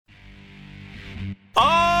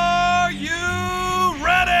Are you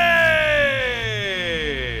ready?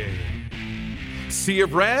 Sea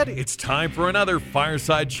of Red, it's time for another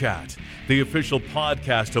Fireside Chat, the official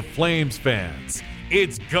podcast of Flames fans.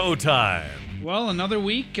 It's go time. Well, another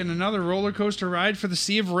week and another roller coaster ride for the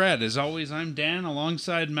Sea of Red. As always, I'm Dan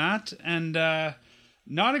alongside Matt, and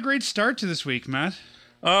not a great start to this week, Matt.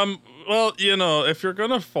 Well, you know, if you're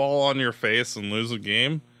gonna fall on your face and lose a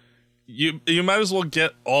game, you might as well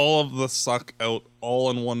get all of the suck out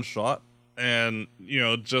all in one shot, and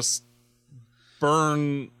just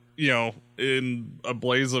burn, in a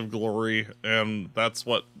blaze of glory, and that's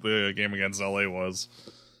what the game against LA was.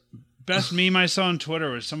 Best meme I saw on Twitter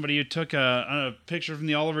was somebody who took a picture from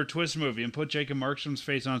the Oliver Twist movie and put Jacob Markstrom's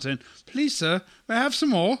face on it saying, "Please, sir, may I have some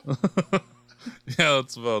more?" Yeah,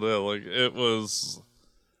 that's about it. Like, it was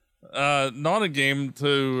not a game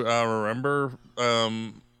to remember.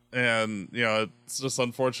 And, it's just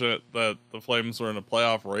unfortunate that the Flames were in a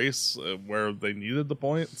playoff race where they needed the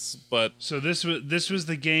points. But so this was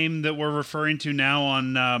the game that we're referring to now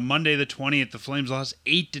on Monday the 20th. The Flames lost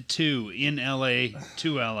 8-2 in LA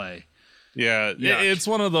to LA. Yeah, it's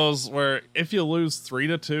one of those where if you lose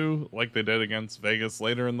 3-2, like they did against Vegas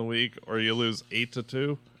later in the week, or you lose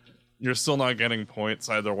 8-2, you're still not getting points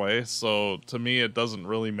either way. So to me, it doesn't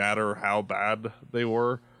really matter how bad they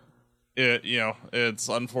were. It's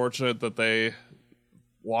unfortunate that they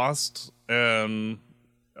lost, and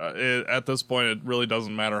at this point, it really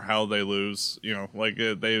doesn't matter how they lose.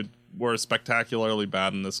 They were spectacularly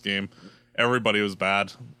bad in this game. Everybody was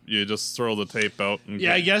bad. You just throw the tape out. And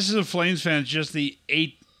I guess as a Flames fan, it's just the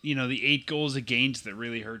eight goals against that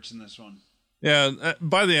really hurts in this one. Yeah,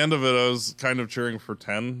 by the end of it, I was kind of cheering for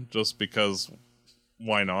 10, just because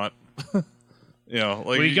why not?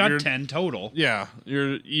 You got 10 total. Yeah,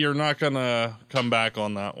 you're not gonna come back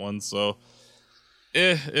on that one, so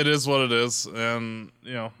it is what it is, and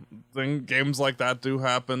games like that do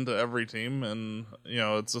happen to every team, and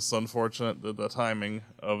it's just unfortunate the timing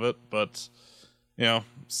of it, but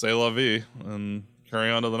c'est la vie, and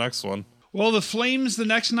carry on to the next one. Well, the Flames the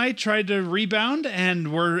next night tried to rebound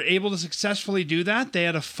and were able to successfully do that. They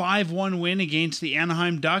had a 5-1 win against the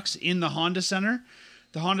Anaheim Ducks in the Honda Center.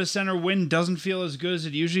 The Honda Center win doesn't feel as good as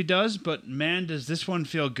it usually does, but man, does this one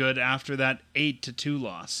feel good after that 8-2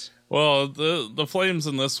 loss. Well, the Flames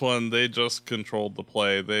in this one, they just controlled the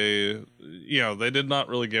play. They did not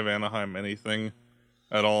really give Anaheim anything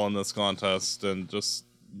at all in this contest, and just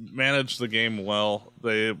managed the game well.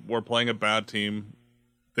 They were playing a bad team.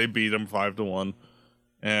 They beat them 5-1,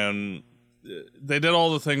 and they did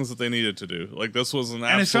all the things that they needed to do. Like, this was an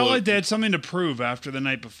absolute... And it felt like they had something to prove after the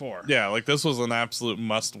night before. Yeah, like, this was an absolute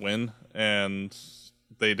must-win, and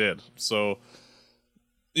they did. So,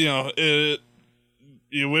 you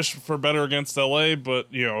wish for better against LA, but,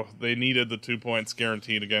 they needed the 2 points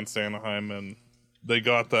guaranteed against Anaheim, and they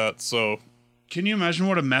got that, so... Can you imagine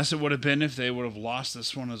what a mess it would have been if they would have lost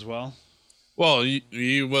this one as well? Well,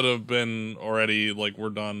 you would have been already, like, we're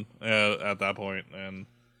done at that point, and...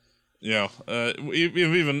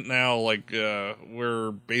 even now, like,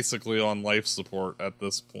 we're basically on life support at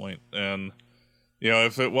this point. And,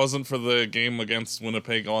 if it wasn't for the game against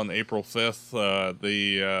Winnipeg on April 5th,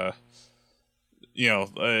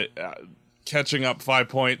 catching up 5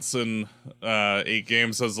 points in 8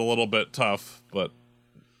 games is a little bit tough, but,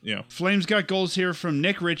 Flames got goals here from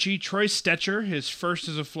Nick Ritchie, Troy Stetcher, his first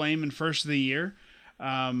as a Flame and first of the year,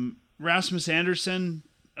 Rasmus Andersson,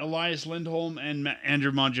 Elias Lindholm, and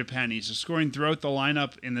Andrew Mangiapane. So scoring throughout the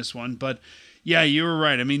lineup in this one. But yeah, you were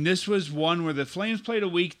right. I mean, this was one where the Flames played a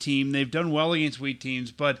weak team. They've done well against weak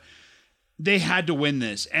teams, but they had to win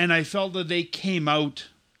this. And I felt that they came out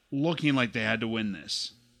looking like they had to win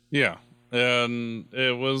this. Yeah. And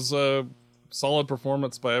it was a solid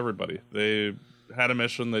performance by everybody. They had a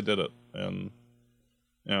mission, they did it. And,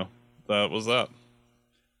 that was that.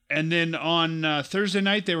 And then on Thursday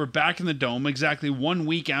night, they were back in the Dome exactly 1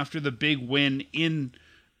 week after the big win in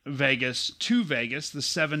Vegas, the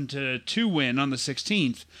 7-2 win on the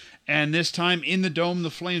 16th. And this time in the Dome, the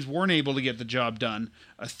Flames weren't able to get the job done.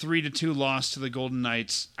 A 3-2 loss to the Golden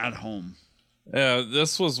Knights at home. Yeah,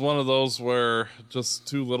 this was one of those where just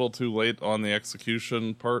too little too late on the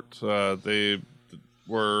execution part. They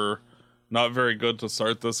were not very good to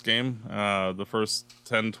start this game. The first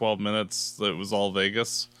 10-12 minutes, it was all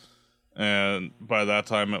Vegas. And by that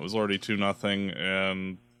time, it was already 2-0,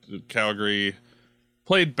 and Calgary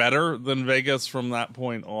played better than Vegas from that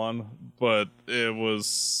point on, but it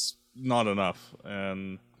was not enough.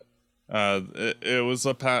 And it was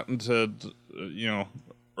a patented,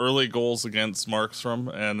 early goals against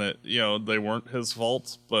Markstrom, and they weren't his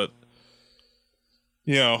fault, but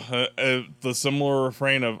The similar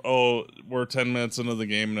refrain of, oh, we're 10 minutes into the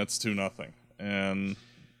game and it's 2-0. And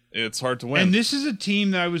it's hard to win. And this is a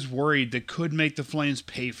team that I was worried that could make the Flames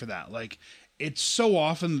pay for that. Like, it's so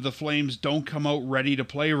often that the Flames don't come out ready to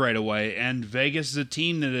play right away. And Vegas is a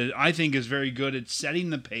team that I think is very good at setting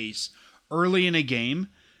the pace early in a game,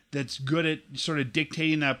 that's good at sort of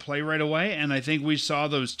dictating that play right away. And I think we saw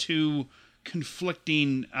those two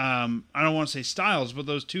conflicting, I don't want to say styles, but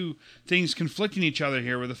those two things conflicting each other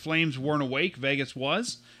here, where the Flames weren't awake, Vegas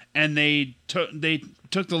was, and they took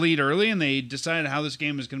the lead early, and they decided how this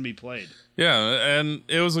game was going to be played. Yeah, and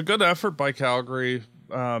it was a good effort by Calgary,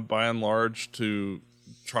 by and large, to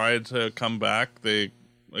try to come back. They,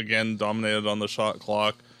 again, dominated on the shot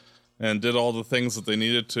clock and did all the things that they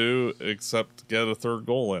needed to, except get a third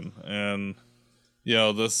goal in. And,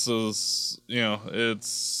 this is,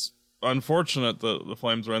 it's unfortunate that the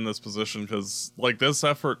Flames are in this position, because, like, this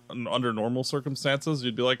effort under normal circumstances,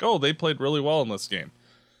 you'd be like, oh, they played really well in this game.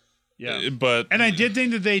 Yeah. And I did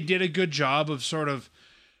think that they did a good job of sort of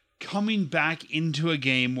coming back into a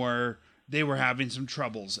game where they were having some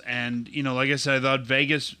troubles. And, like I said, I thought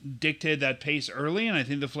Vegas dictated that pace early, and I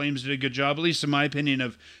think the Flames did a good job, at least in my opinion,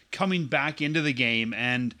 of coming back into the game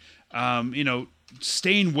and,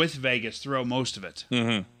 staying with Vegas throughout most of it.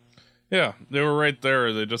 Mm-hmm. Yeah, they were right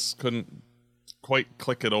there. They just couldn't quite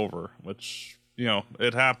click it over, which,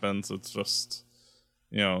 it happens. It's just,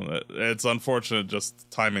 it's unfortunate just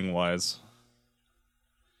timing-wise.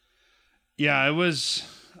 Yeah, it was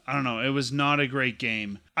not a great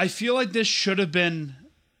game. I feel like there should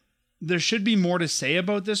be more to say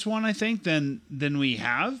about this one, I think, than we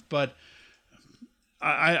have, but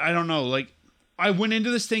I don't know. Like, I went into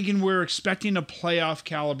this thinking we're expecting a playoff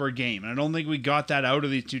caliber game, and I don't think we got that out of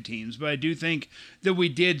these two teams, but I do think that we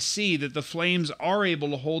did see that the Flames are able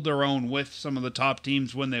to hold their own with some of the top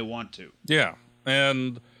teams when they want to. Yeah,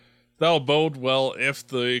 and that'll bode well if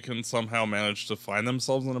they can somehow manage to find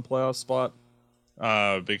themselves in a playoff spot.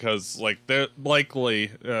 Because, like, they're likely,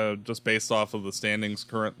 just based off of the standings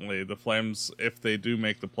currently, the Flames, if they do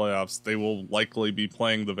make the playoffs, they will likely be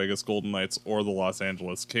playing the Vegas Golden Knights or the Los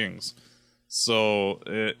Angeles Kings. So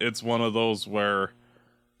it's one of those where,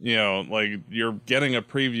 like, you're getting a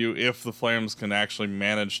preview if the Flames can actually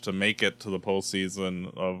manage to make it to the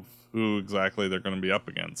postseason of who exactly they're going to be up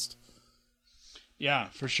against. Yeah,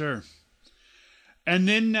 for sure. And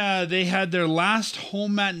then they had their last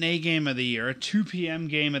home matinee game of the year, a 2 p.m.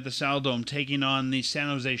 game at the Saddledome, taking on the San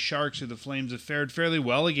Jose Sharks, who the Flames have fared fairly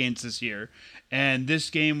well against this year. And this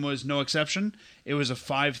game was no exception. It was a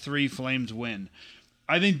 5-3 Flames win.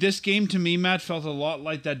 I think this game, to me, Matt, felt a lot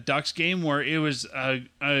like that Ducks game, where it was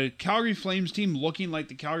a Calgary Flames team looking like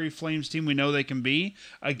the Calgary Flames team we know they can be,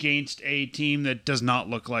 against a team that does not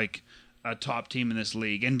look like a top team in this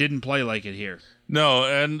league and didn't play like it here. No,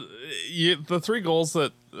 and the 3 goals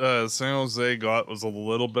that San Jose got was a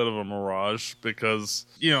little bit of a mirage, because,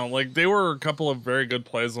 like, they were a couple of very good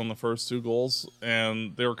plays on the first 2 goals,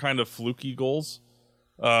 and they were kind of fluky goals.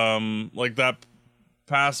 Like that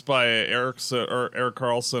pass by Erik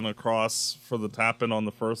Karlsson across for the tap-in on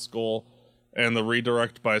the first goal, and the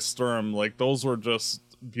redirect by Sturm, like, those were just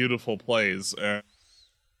beautiful plays. And,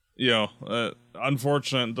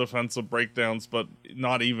 unfortunate defensive breakdowns, but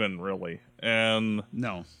not even really. And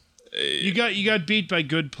no, you got beat by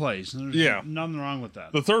good plays. There's nothing wrong with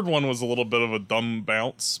that. The third one was a little bit of a dumb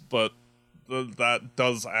bounce, but that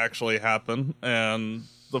does actually happen, and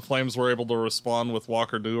the Flames were able to respond with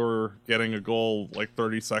Walker Duehr getting a goal like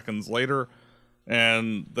 30 seconds later,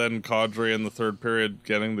 and then Kadri in the third period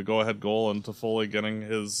getting the go-ahead goal, and Toffoli getting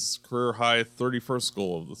his career-high 31st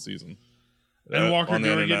goal of the season. And Walker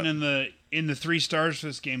Duehr getting in the 3 stars for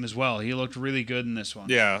this game as well. He looked really good in this one.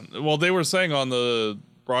 Yeah, well, they were saying on the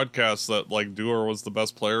broadcast that, like, Duehr was the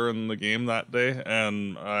best player in the game that day,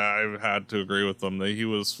 and I had to agree with them. He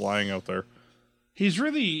was flying out there. He's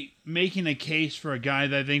really making a case for a guy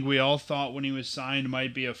that I think we all thought when he was signed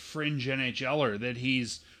might be a fringe NHLer, that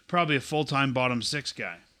he's probably a full-time bottom 6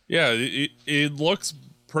 guy. Yeah, it looks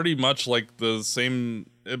pretty much like the same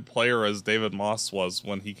player as David Moss was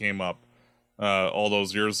when he came up all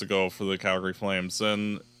those years ago for the Calgary Flames.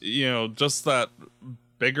 And, just that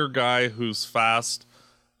bigger guy who's fast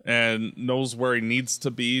and knows where he needs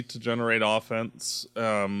to be to generate offense.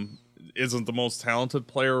 Isn't the most talented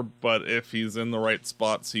player, but if he's in the right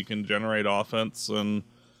spots, he can generate offense. And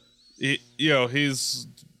he's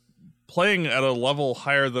playing at a level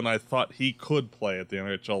higher than I thought he could play at the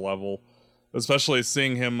NHL level, especially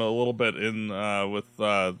seeing him a little bit in with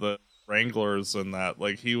the Wranglers and that.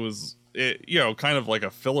 Like, he was kind of like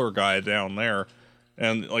a filler guy down there,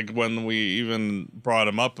 And like when we even brought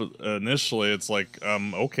him up initially, it's like,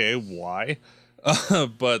 okay, why?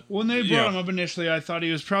 But when they brought him up initially, I thought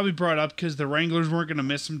he was probably brought up because the Wranglers weren't going to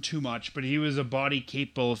miss him too much, but he was a body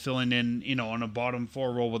capable of filling in, on a bottom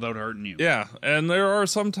 4 role without hurting you. Yeah, and there are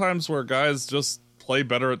some times where guys just play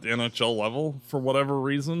better at the NHL level for whatever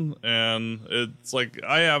reason, and it's like,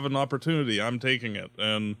 I have an opportunity, I'm taking it,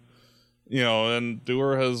 and and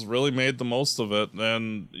Dewar has really made the most of it,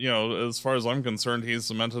 and as far as I'm concerned, he's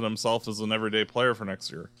cemented himself as an everyday player for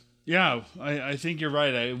next year. Yeah, I think you're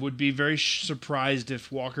right. I would be very surprised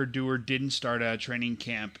if Walker Dewar didn't start a training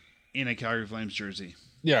camp in a Calgary Flames jersey.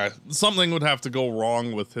 Yeah, something would have to go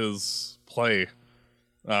wrong with his play.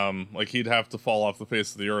 Like he'd have to fall off the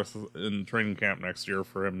face of the earth in training camp next year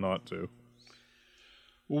for him not to.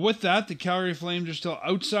 Well, with that, the Calgary Flames are still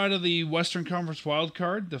outside of the Western Conference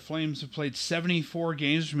wildcard. The Flames have played 74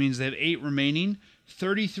 games, which means they have 8 remaining.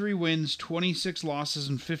 33 wins, 26 losses,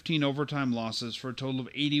 and 15 overtime losses for a total of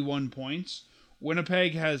 81 points.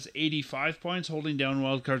 Winnipeg has 85 points, holding down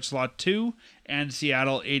wildcard slot 2, and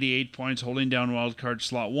Seattle 88 points, holding down wildcard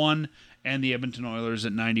slot 1, and the Edmonton Oilers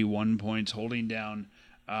at 91 points, holding down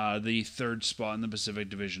the 3rd spot in the Pacific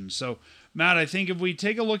Division. So, Matt, I think if we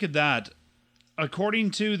take a look at that,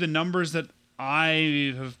 according to the numbers that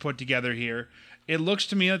I have put together here, it looks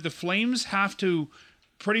to me like the Flames have to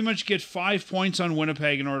pretty much get 5 points on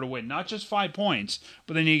Winnipeg in order to win. Not just 5 points,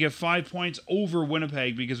 but then you get 5 points over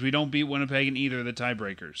Winnipeg because we don't beat Winnipeg in either of the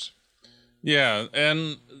tiebreakers. Yeah,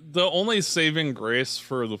 and the only saving grace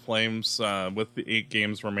for the Flames with the 8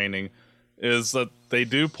 games remaining is that they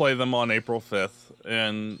do play them on April 5th.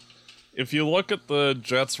 And if you look at the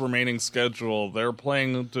Jets' remaining schedule, they're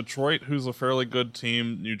playing Detroit, who's a fairly good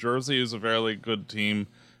team, New Jersey, who's a fairly good team,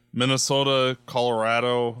 Minnesota,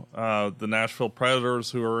 Colorado, the Nashville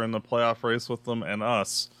Predators, who are in the playoff race with them, and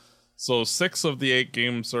us. So 6 of the 8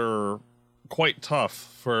 games are quite tough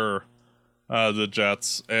for the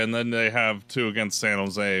Jets, and then they have 2 against San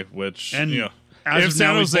Jose, which if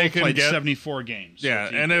San Jose can get 74 games,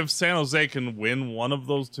 and if San Jose can win one of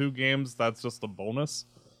those 2 games, that's just a bonus.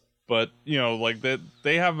 But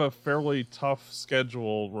they have a fairly tough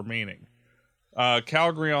schedule remaining.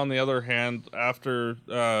 Calgary, on the other hand, after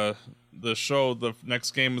the show, the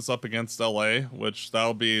next game is up against LA, which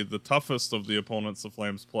that'll be the toughest of the opponents the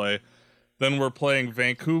Flames play. Then we're playing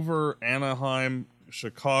Vancouver, Anaheim,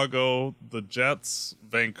 Chicago, the Jets,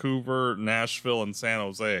 Vancouver, Nashville, and San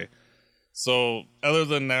Jose. So other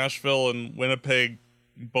than Nashville and Winnipeg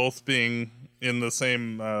both being in the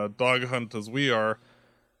same dog hunt as we are,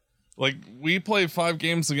 we play 5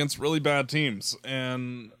 games against really bad teams,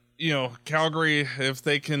 and Calgary, if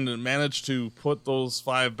they can manage to put those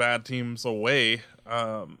 5 bad teams away,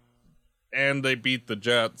 and they beat the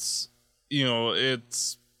Jets,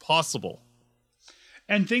 it's possible.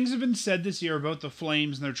 And things have been said this year about the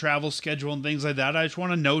Flames and their travel schedule and things like that. I just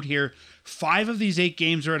want to note here, 5 of these 8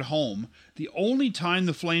 games are at home. The only time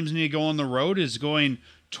the Flames need to go on the road is going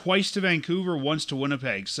twice to Vancouver, once to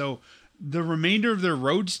Winnipeg. So the remainder of their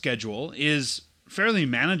road schedule is fairly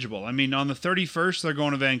manageable. I mean, on the 31st, they're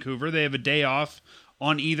going to Vancouver. They have a day off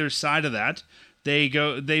on either side of that.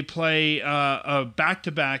 They play a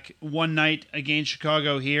back-to-back one night against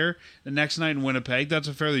Chicago here, the next night in Winnipeg. That's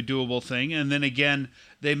a fairly doable thing. And then again,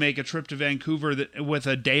 they make a trip to Vancouver with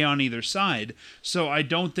a day on either side. So I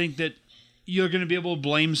don't think that you're going to be able to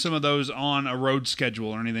blame some of those on a road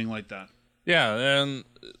schedule or anything like that. Yeah, and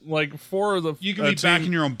for the you can be back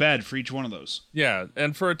in your own bed for each one of those. Yeah,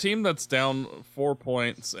 and for a team that's down 4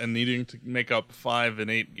 points and needing to make up 5 in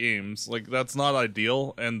 8 games, that's not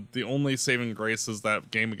ideal. And the only saving grace is that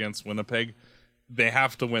game against Winnipeg. They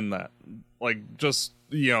have to win that.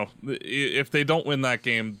 If they don't win that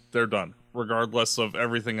game, they're done, regardless of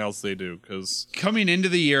everything else they do. Because coming into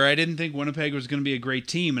the year, I didn't think Winnipeg was going to be a great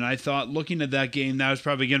team, and I thought looking at that game, that was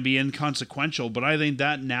probably going to be inconsequential, but I think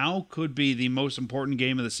that now could be the most important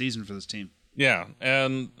game of the season for this team. Yeah,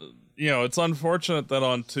 and it's unfortunate that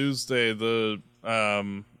on Tuesday the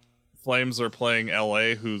Flames are playing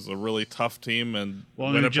LA, who's a really tough team, and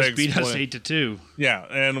Winnipeg's just beat us 8-2. Yeah,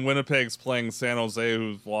 and Winnipeg's playing San Jose,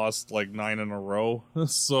 who's lost 9 in a row.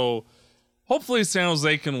 So hopefully San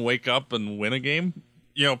Jose can wake up and win a game.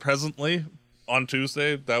 Presently on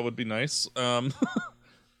Tuesday, that would be nice.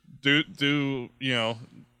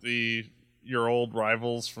 Your old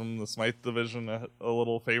rivals from the Smythe division a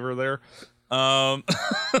little favor there. San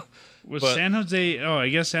Jose? Oh, I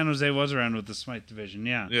guess San Jose was around with the Smythe division.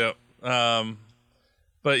 Yeah. Yeah.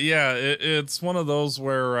 But yeah, it's one of those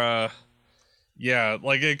where Yeah,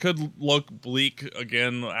 like it could look bleak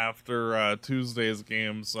again after Tuesday's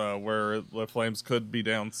games, where the Flames could be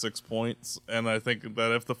down 6 points. And I think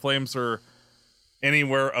that if the Flames are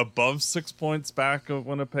anywhere above 6 points back of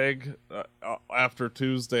Winnipeg after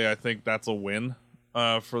Tuesday, I think that's a win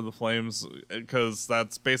for the Flames, because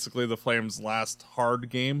that's basically the Flames' last hard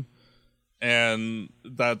game, and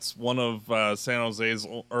that's one of San Jose's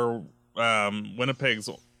or Winnipeg's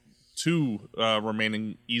 2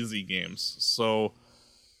 remaining easy games. So,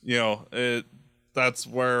 that's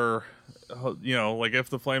where, like if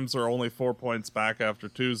the Flames are only 4 points back after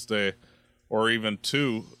Tuesday, or even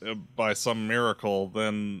 2 by some miracle,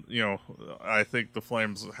 then, I think the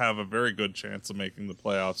Flames have a very good chance of making the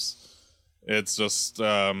playoffs. It's just,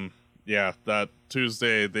 that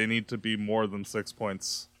Tuesday they need to be more than 6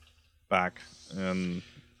 points back. And,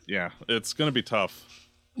 it's going to be tough.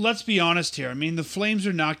 Let's be honest here. I mean, the Flames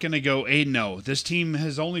are not going to go 8-0. This team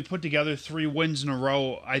has only put together 3 wins in a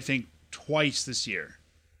row, I think, twice this year.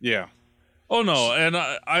 Yeah. Oh, no, and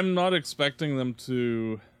I'm not expecting them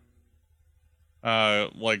to...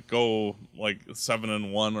 go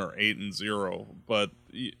 7-1 or 8-0, but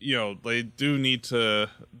they do need to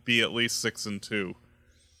be at least 6-2,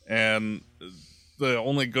 and the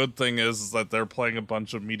only good thing is that they're playing a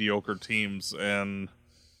bunch of mediocre teams, and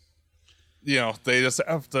they just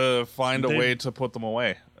have to find a way to put them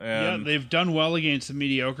away. And they've done well against the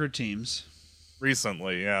mediocre teams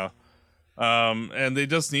recently, and they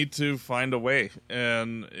just need to find a way,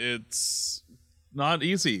 and it's not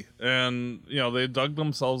easy, and they dug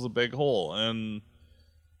themselves a big hole, and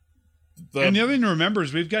the other thing to remember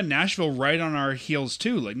is we've got Nashville right on our heels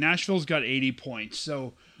too. Like, Nashville's got 80 points,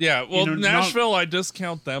 so Nashville, I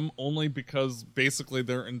discount them only because basically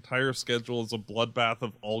their entire schedule is a bloodbath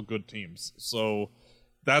of all good teams. So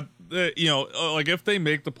that if they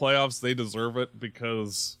make the playoffs, they deserve it,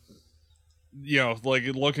 because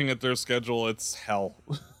looking at their schedule, it's hell.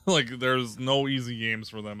 Like, there's no easy games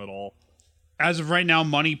for them at all. As of right now,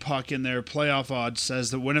 Money Puck in their playoff odds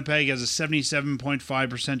says that Winnipeg has a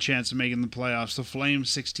 77.5% chance of making the playoffs. The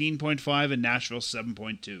Flames 16.5 and Nashville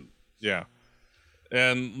 7.2. Yeah.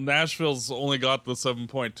 And Nashville's only got the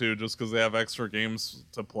 7.2 just because they have extra games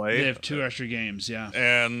to play. They have 2 extra games, yeah.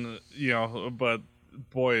 And, but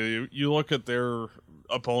boy, you look at their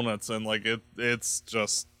opponents and it's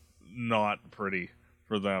just not pretty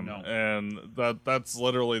for them. No. And that's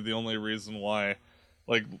literally the only reason why.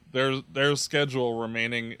 Like, their schedule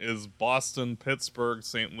remaining is Boston, Pittsburgh,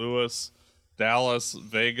 St. Louis, Dallas,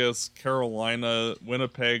 Vegas, Carolina,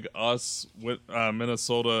 Winnipeg, us,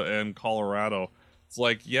 Minnesota, and Colorado. It's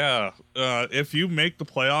like, if you make the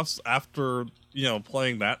playoffs after,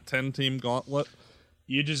 playing that 10-team gauntlet,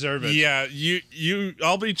 you deserve it. Yeah,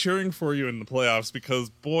 I'll be cheering for you in the playoffs, because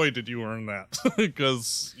boy, did you earn that.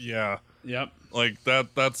 Because, Yep. like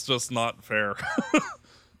that's just not fair.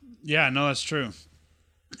 Yeah, no, that's true.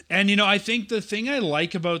 And, I think the thing I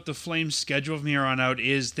like about the Flames' schedule from here on out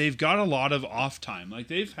is they've got a lot of off time. Like,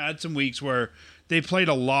 they've had some weeks where they played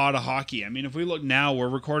a lot of hockey. I mean, if we look now, we're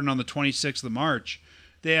recording on the 26th of March.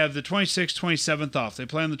 They have the 26th, 27th off. They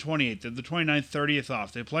play on the 28th. They have the 29th, 30th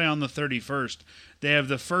off. They play on the 31st. They have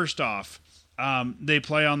the 1st off. They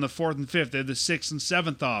play on the 4th and 5th. They have the 6th and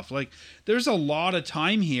 7th off. Like, there's a lot of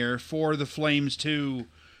time here for the Flames to,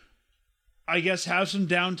 I guess, have some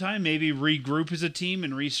downtime, maybe regroup as a team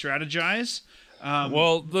and re-strategize.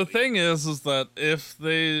 Well, the thing is that if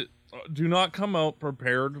they do not come out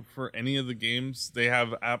prepared for any of the games, they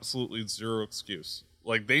have absolutely zero excuse.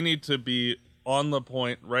 Like, they need to be on the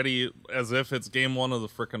point, ready as if it's game 1 of the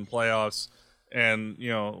frickin' playoffs, and,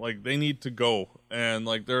 they need to go, and,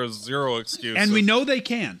 there's zero excuse. And we know they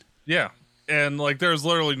can. Yeah. And, there's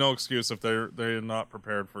literally no excuse if they're not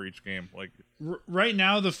prepared for each game. Right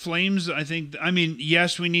now, the Flames,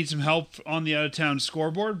 yes, we need some help on the out-of-town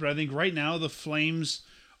scoreboard, but I think right now the Flames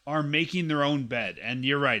are making their own bed. And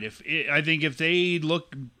you're right. I think if they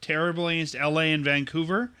look terrible against LA and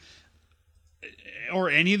Vancouver, or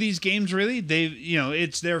any of these games, really,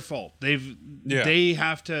 it's their fault. They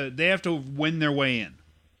have to win their way in.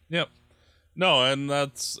 Yep. No, and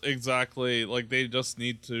that's exactly, they just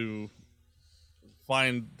need to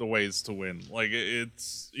find the ways to win.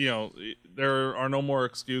 It's, there are no more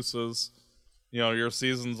excuses. Your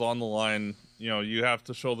season's on the line. You have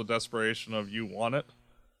to show the desperation of you want it.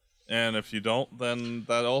 And if you don't, then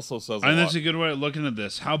that also says a lot. And that's a good way of looking at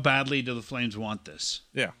this. How badly do the Flames want this?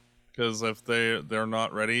 Yeah. Because if they're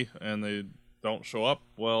not ready and they don't show up,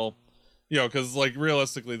 well, because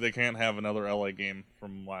realistically they can't have another LA game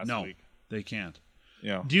from last week. No, they can't.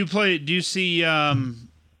 Yeah. Do you see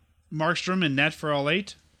Markstrom in net for all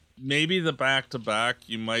 8? maybe the back-to-back,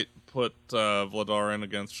 you might put Vladar in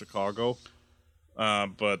against Chicago,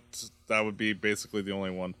 but that would be basically the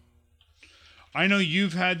only one. I know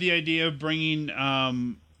you've had the idea of bringing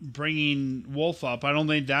Wolf up. I don't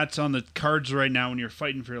think that's on the cards right now when you're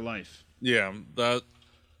fighting for your life. Yeah,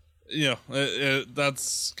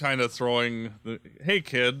 that's kind of throwing hey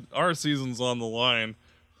kid, our season's on the line.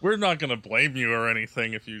 We're not going to blame you or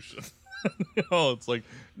anything if you should. It's like,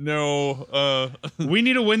 no. We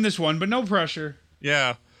need to win this one, but no pressure.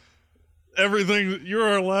 Yeah. Everything, you're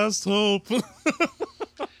our last hope.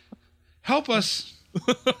 Help us.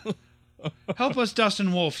 Help us,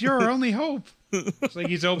 Dustin Wolf. You're our only hope. It's like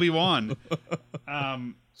he's Obi-Wan.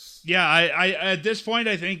 I at this point,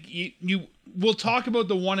 I think we'll talk about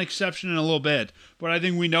the one exception in a little bit, but I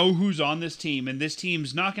think we know who's on this team, and this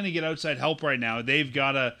team's not going to get outside help right now. They've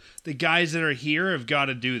got to, the guys that are here have got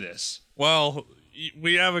to do this. Well,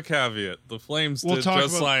 we have a caveat. The Flames did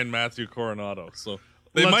just sign Matthew Coronato, so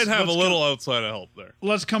they might have a little outside help there.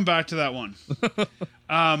 Let's come back to that one.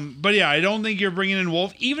 But yeah, I don't think you're bringing in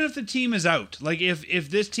Wolf, even if the team is out. Like, if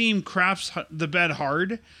this team craps the bed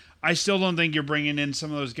hard, I still don't think you're bringing in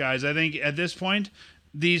some of those guys. I think at this point,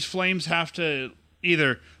 these Flames have to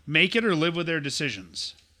either make it or live with their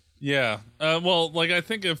decisions. Yeah. I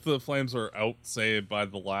think if the Flames are out, say, by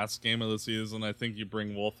the last game of the season, I think you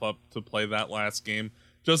bring Wolf up to play that last game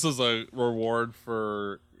just as a reward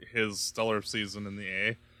for his stellar season in the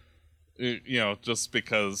A. Just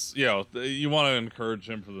because, you want to encourage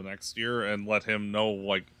him for the next year and let him know,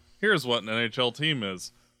 like, here's what an NHL team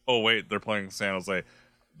is. Oh, wait, they're playing San Jose.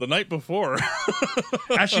 The night before.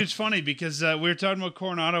 Actually, it's funny because we were talking about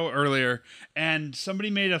Coronado earlier, and somebody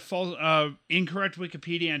made a false, incorrect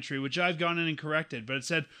Wikipedia entry, which I've gone in and corrected, but it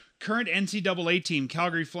said current NCAA team,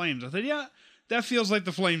 Calgary Flames. I thought, yeah, that feels like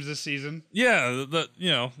the Flames this season. Yeah,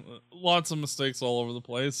 lots of mistakes all over the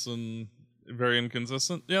place and very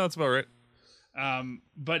inconsistent. Yeah, that's about right.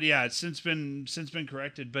 But yeah, it's since been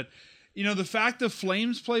corrected. But the fact the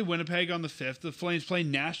Flames play Winnipeg on the 5th, the Flames play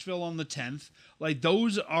Nashville on the 10th, like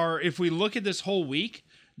those are, if we look at this whole week,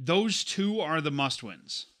 those two are the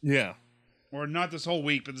must-wins. Yeah. Or not this whole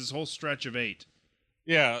week, but this whole stretch of 8.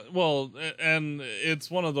 Yeah, well, and it's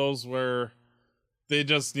one of those where they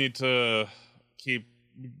just need to keep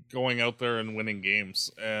going out there and winning games.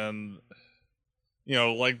 And,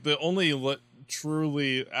 the only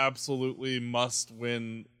truly, absolutely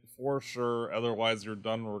must-win for sure, otherwise you're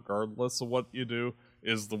done regardless of what you do,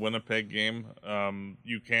 is the Winnipeg game.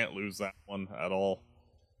 You can't lose that one at all.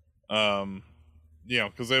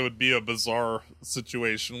 Because it would be a bizarre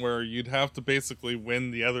situation where you'd have to basically win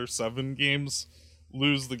the other 7 games,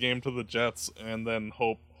 lose the game to the Jets, and then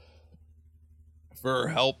hope for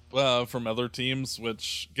help from other teams,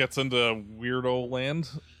 which gets into weirdo land,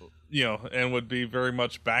 and would be very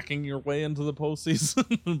much backing your way into the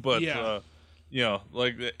postseason. But, yeah.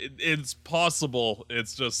 It's possible.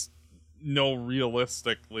 It's just no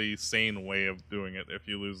realistically sane way of doing it if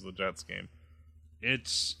you lose the Jets game.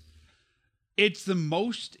 It's the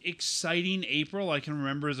most exciting April I can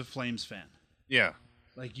remember as a Flames fan. Yeah.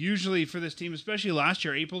 Like, usually for this team, especially last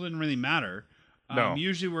year, April didn't really matter. No.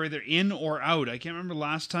 Usually we're either in or out. I can't remember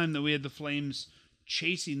last time that we had the Flames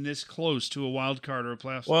chasing this close to a wild card or a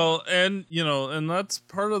playoff. Well, and and that's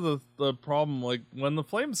part of the problem. Like, when the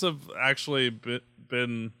Flames have actually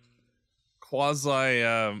been quasi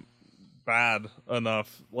bad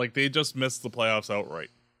enough, like, they just missed the playoffs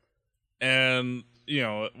outright, and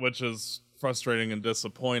which is frustrating and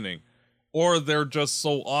disappointing. Or they're just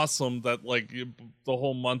so awesome that, like, the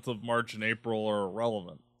whole month of March and April are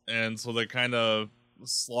irrelevant, and so they kind of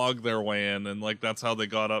slog their way in, and, like, that's how they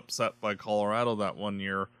got upset by Colorado that one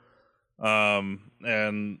year, and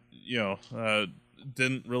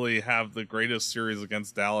didn't really have the greatest series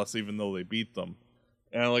against Dallas, even though they beat them.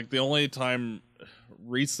 And, like, the only time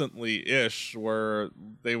recently-ish where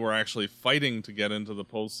they were actually fighting to get into the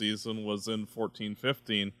postseason was in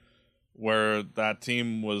 14-15, where that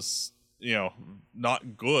team was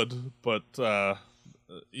not good, but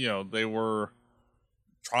they were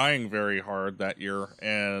trying very hard that year,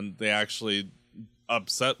 and they actually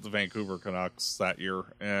upset the Vancouver Canucks that year,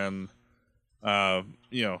 and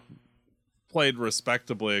played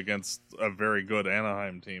respectably against a very good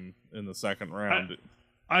Anaheim team in the second round.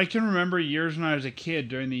 I can remember years when I was a kid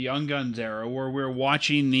during the Young Guns era where we were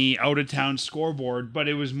watching the out-of-town scoreboard, but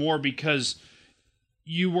it was more because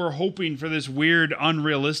you were hoping for this weird,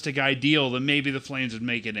 unrealistic ideal that maybe the Flames would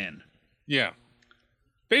make it in. Yeah.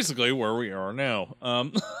 Basically where we are now.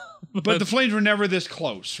 But the Flames were never this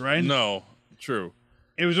close, right? No, true.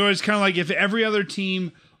 It was always kind of like if every other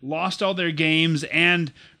team lost all their games,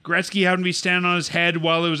 and Gretzky having to be standing on his head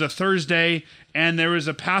while it was a Thursday and there was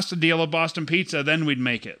a pasta deal at Boston Pizza, then we'd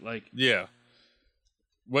make it. Like, yeah.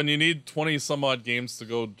 When you need 20 some odd games to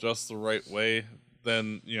go just the right way,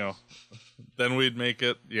 then, then we'd make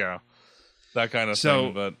it. Yeah. That kind of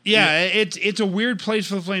thing. But it's a weird place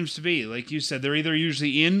for the Flames to be. Like you said, they're either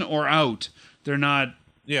usually in or out. They're not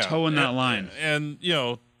towing that line. And,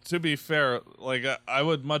 to be fair, like, I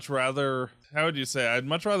would much rather, how would you say, I'd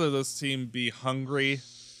much rather this team be hungry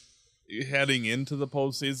heading into the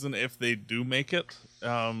postseason if they do make it,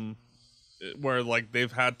 where, like,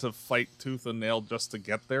 they've had to fight tooth and nail just to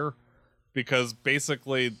get there, because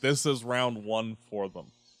basically this is round one for them.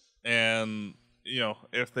 And,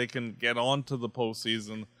 if they can get on to the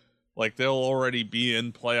postseason, like, they'll already be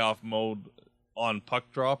in playoff mode on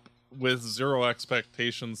puck drop, with zero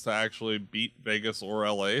expectations to actually beat Vegas or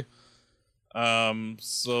LA.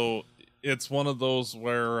 So it's one of those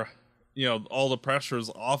where, all the pressure's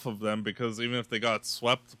off of them, because even if they got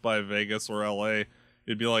swept by Vegas or LA,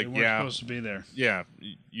 it'd be like, they weren't supposed to be there. Yeah,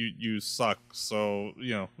 you suck. So,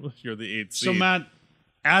 you're the 8th seed. So Matt,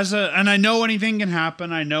 and I know anything can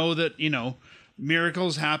happen. I know that,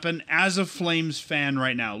 miracles happen. As a Flames fan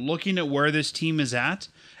right now, looking at where this team is at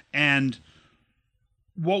and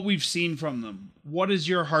what we've seen from them, what does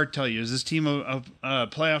your heart tell you? Is this team a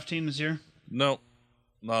playoff team this year? No,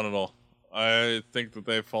 not at all. I think that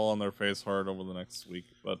they fall on their face hard over the next week.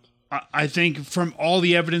 But I think from all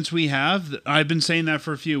the evidence we have, I've been saying that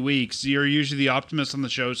for a few weeks. You're usually the optimist on the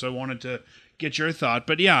show, so I wanted to get your thought.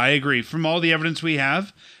 But yeah, I agree. From all the evidence we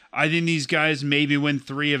have, I think these guys maybe win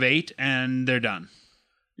 3 of 8 and they're done.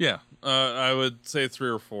 Yeah, I would say 3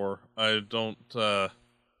 or 4. I don't...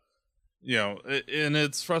 and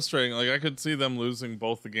it's frustrating. Like, I could see them losing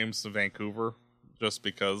both the games to Vancouver just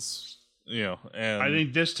because, and I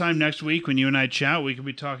think this time next week when you and I chat, we could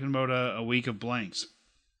be talking about a week of blanks.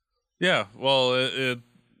 Yeah, well,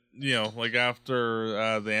 like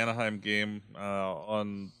after the Anaheim game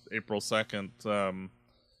on April 2nd,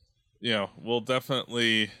 we'll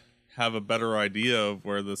definitely have a better idea of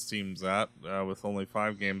where this team's at with only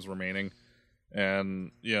 5 games remaining.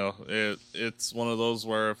 And, it's one of those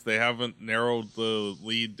where if they haven't narrowed the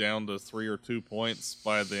lead down to 3 or 2 points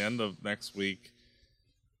by the end of next week,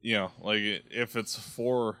 like if it's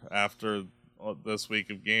 4 after this week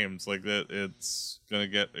of games, like that, it's going to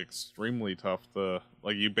get extremely tough to,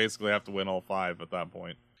 like, you basically have to win all 5 at that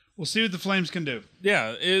point. We'll see what the Flames can do.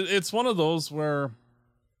 Yeah, it's one of those where,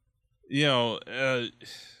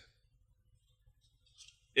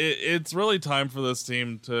 it's really time for this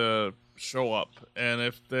team to show up, and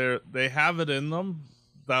if they have it in them,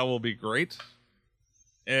 that will be great.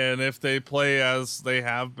 And if they play as they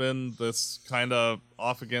have been, this kind of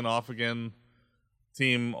off again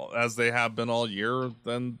team as they have been all year,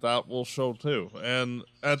 then that will show too. And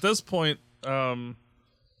at this point,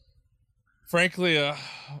 frankly,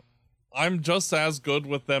 I'm just as good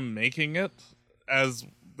with them making it as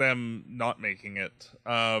them not making it,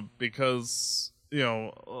 because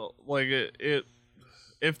like it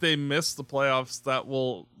if they miss the playoffs, that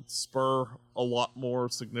will spur a lot more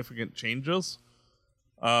significant changes,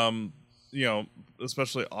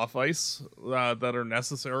 especially off ice, that are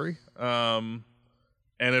necessary. And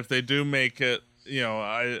if they do make it,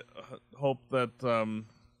 I hope that,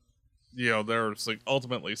 they're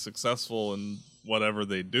ultimately successful in whatever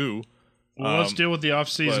they do. Well, let's deal with the off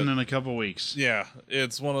season in a couple weeks. Yeah,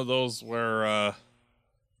 it's one of those where,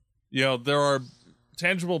 there are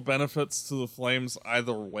tangible benefits to the Flames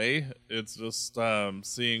either way. It's just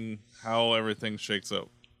seeing how everything shakes out.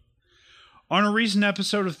 On a recent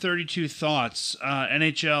episode of 32 Thoughts,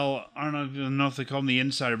 NHL, I don't even know if they call him the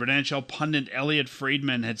insider, but NHL pundit Elliot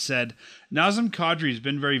Friedman had said, Nazem Kadri has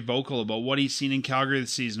been very vocal about what he's seen in Calgary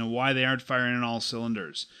this season and why they aren't firing on all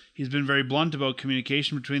cylinders. He's been very blunt about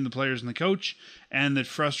communication between the players and the coach, and that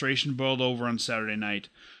frustration boiled over on Saturday night.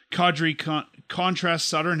 Kadri contrasts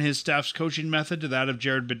Sutter and his staff's coaching method to that of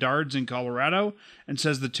Jared Bedard's in Colorado, and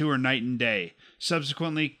says the two are night and day.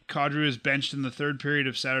 Subsequently, Kadri was benched in the third period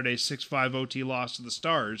of Saturday's 6-5 OT loss to the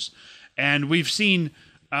Stars, and we've seen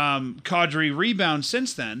Kadri rebound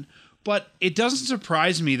since then, but it doesn't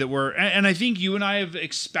surprise me that and I think you and I have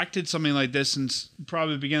expected something like this since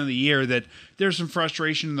probably the beginning of the year, that there's some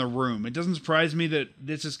frustration in the room. It doesn't surprise me that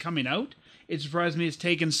this is coming out. It surprised me it's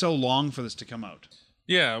taken so long for this to come out.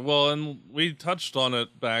 Yeah, well, and we touched on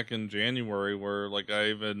it back in January where, I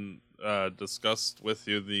even discussed with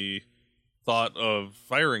you the thought of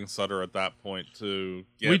firing Sutter at that point to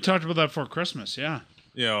get... We talked about that before Christmas, yeah.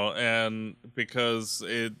 And because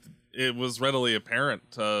it was readily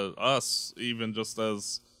apparent to us, even just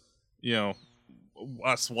as,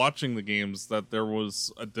 us watching the games that there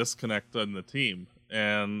was a disconnect in the team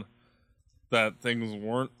and that things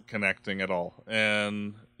weren't connecting at all.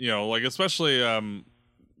 And, like especially,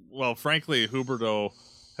 frankly, Huberdeau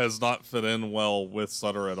has not fit in well with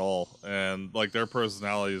Sutter at all. And like their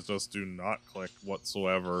personalities just do not click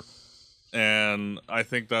whatsoever. And I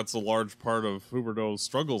think that's a large part of Huberdeau's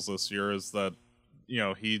struggles this year is that,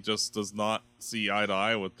 he just does not see eye to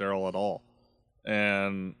eye with Darryl at all.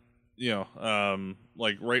 And,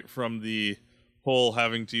 like right from the whole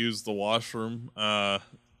having to use the washroom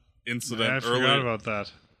incident I forgot about that.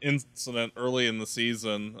 Incident early in the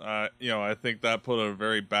season, I think that put a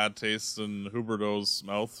very bad taste in Huberdeau's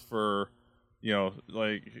mouth for,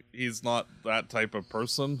 like he's not that type of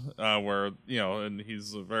person where, and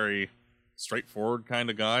he's a very straightforward kind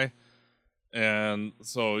of guy. And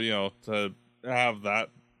so, to have that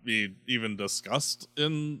be even discussed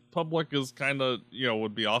in public is kind of,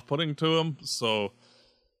 would be off-putting to him. So,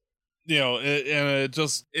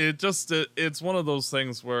 it's one of those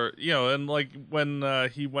things where, and like when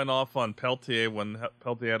he went off on Peltier, when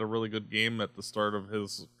Peltier had a really good game at the start of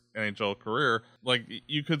his NHL career, like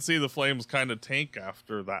you could see the Flames kind of tank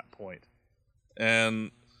after that point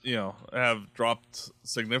and, have dropped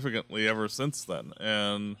significantly ever since then.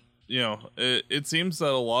 And, it seems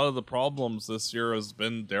that a lot of the problems this year has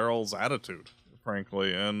been Darryl's attitude,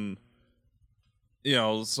 frankly. And,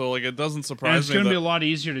 so like it doesn't surprise me. It's going to be a lot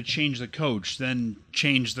easier to change the coach than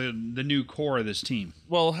change the new core of this team.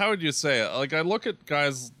 Well, how would you say it? Like I look at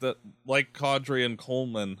guys that like Kadri and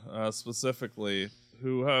Coleman specifically,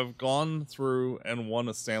 who have gone through and won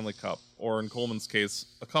a Stanley Cup, or in Coleman's case,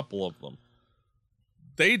 a couple of them.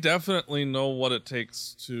 They definitely know what it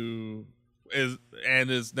takes is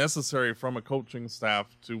necessary from a coaching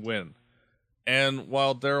staff to win. And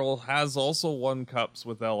while Darryl has also won cups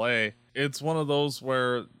with LA, it's one of those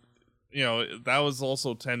where, that was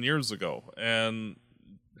also 10 years ago. And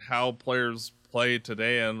how players play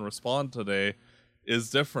today and respond today is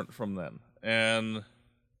different from then. And,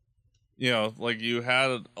 like you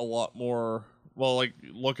had a lot more, well, like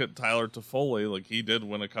look at Tyler Toffoli, like he did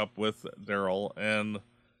win a cup with Darryl, and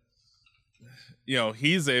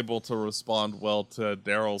he's able to respond well to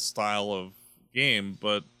Darryl's style of game,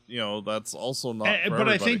 but that's also not for but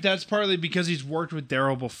everybody. I think that's partly because he's worked with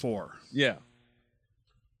Darryl before. Yeah.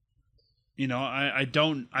 I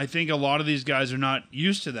think a lot of these guys are not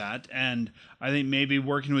used to that, and I think maybe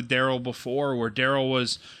working with Darryl before, where Darryl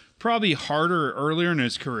was probably harder earlier in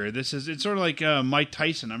his career. It's sort of like Mike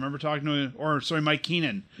Tyson. I remember talking to Mike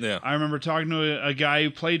Keenan. Yeah. I remember talking to a guy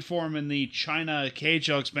who played for him in the China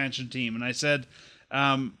KHL expansion team, and I said,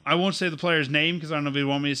 I won't say the player's name because I don't know if he'd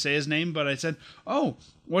want me to say his name, but I said, "Oh,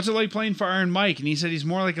 what's it like playing for Iron Mike?" And he said he's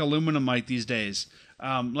more like Aluminum Mike these days.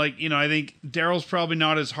 I think Darryl's probably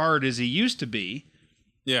not as hard as he used to be.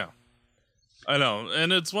 Yeah. I know.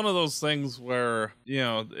 And it's one of those things where,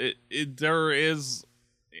 there is,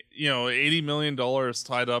 $80 million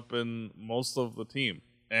tied up in most of the team.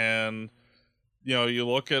 And, you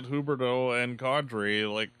look at Huberdeau and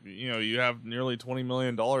Kadri, like, you have nearly $20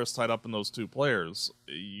 million tied up in those two players.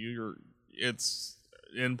 It's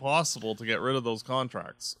impossible to get rid of those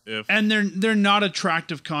contracts. And they're not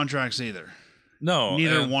attractive contracts either. No.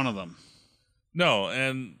 Neither one of them. No,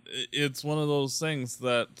 and it's one of those things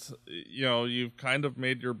that, you've kind of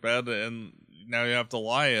made your bed and now you have to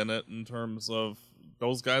lie in it in terms of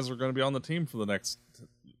those guys are going to be on the team for the next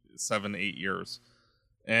 7-8 years.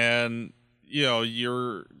 And,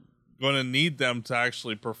 you're going to need them to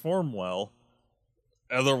actually perform well.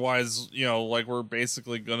 Otherwise, like we're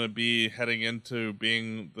basically going to be heading into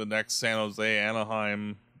being the next San Jose,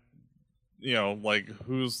 Anaheim, like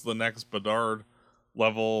who's the next Bedard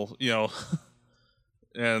level,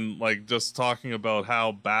 and like just talking about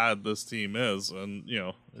how bad this team is and,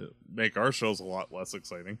 make our shows a lot less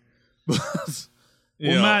exciting. But,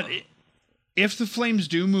 Matt, if the Flames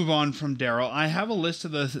do move on from Darryl, I have a list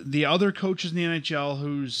of the other coaches in the NHL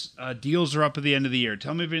whose deals are up at the end of the year.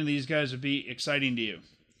 Tell me if any of these guys would be exciting to you.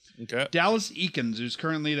 Okay. Dallas Eakins, who's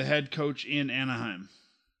currently the head coach in Anaheim.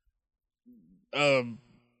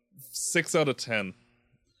 6 out of 10.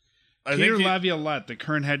 Peter Laviolette, the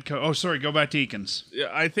current head coach. Oh, sorry, go back to Eakins. Yeah,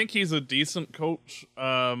 I think he's a decent coach,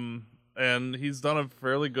 and he's done a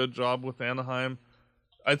fairly good job with Anaheim.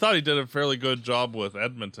 I thought he did a fairly good job with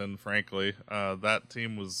Edmonton, frankly. That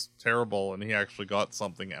team was terrible, and he actually got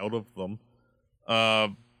something out of them.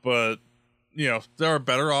 But, there are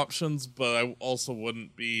better options, but I also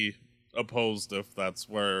wouldn't be opposed if that's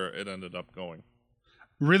where it ended up going.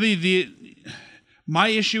 Really, my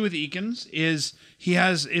issue with Eakins is he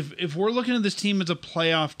has, if we're looking at this team as a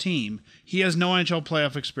playoff team, he has no NHL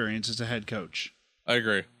playoff experience as a head coach. I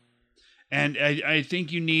agree. And I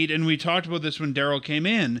think you need, and we talked about this when Darryl came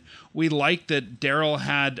in, we liked that Darryl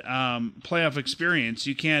had playoff experience.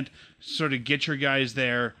 You can't sort of get your guys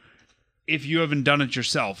there if you haven't done it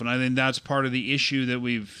yourself. And I think that's part of the issue that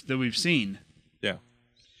we've seen. Yeah.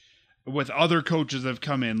 With other coaches that have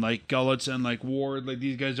come in, like Gullitz and like Ward, like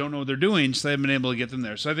these guys don't know what they're doing, so they haven't been able to get them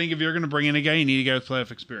there. So I think if you're going to bring in a guy, you need a guy with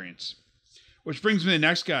playoff experience. Which brings me to the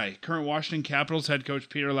next guy, current Washington Capitals head coach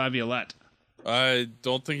Peter Laviolette. I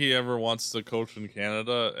don't think he ever wants to coach in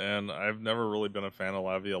Canada, and I've never really been a fan of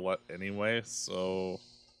Laviolette anyway, so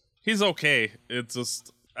he's okay. It's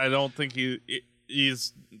just, I don't think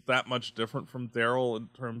he's that much different from Darryl in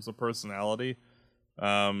terms of personality.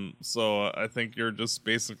 So I think you're just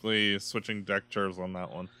basically switching deck chairs on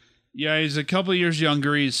that one. Yeah, he's a couple years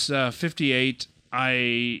younger. He's 58.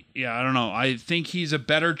 I don't know. I think he's a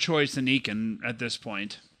better choice than Eakin at this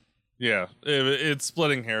point. Yeah, it's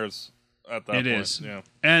splitting hairs at that point. It is. Yeah.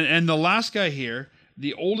 And the last guy here,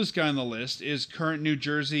 the oldest guy on the list, is current New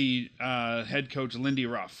Jersey head coach Lindy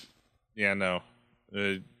Ruff. Yeah, no.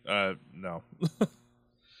 No.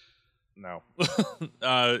 No.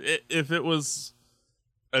 If it was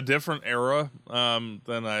a different era,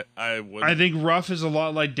 then I would. I think Ruff is a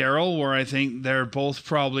lot like Darryl, where I think they're both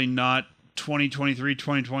probably not 2023,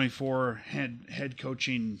 2024 head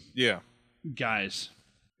coaching guys.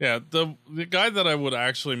 Yeah, the guy that I would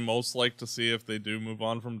actually most like to see if they do move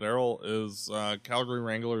on from Darryl is Calgary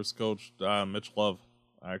Wranglers coach Mitch Love,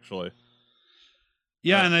 actually.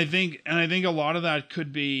 Yeah, and I think a lot of that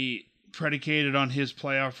could be predicated on his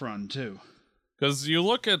playoff run too. Because you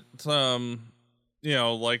look at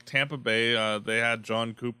like Tampa Bay, they had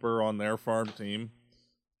John Cooper on their farm team,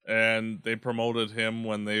 and they promoted him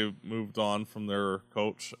when they moved on from their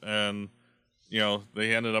coach, and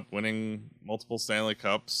they ended up winning multiple Stanley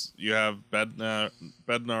Cups. You have Bednar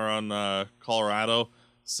on Colorado.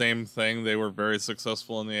 Same thing. They were very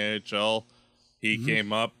successful in the AHL. He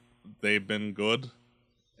came up. They've been good.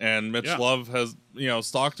 And Mitch Love has,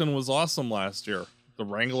 Stockton was awesome last year. The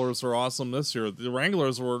Wranglers are awesome this year. The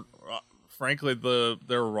Wranglers were, frankly,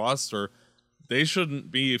 their roster, they shouldn't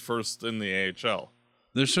be first in the AHL.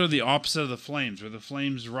 They're sort of the opposite of the Flames, where the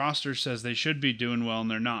Flames roster says they should be doing well and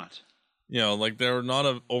they're not. They're not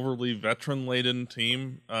an overly veteran-laden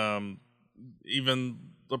team. Even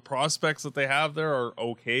the prospects that they have there are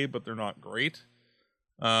okay, but they're not great.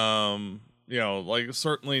 Certainly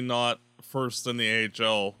not first in the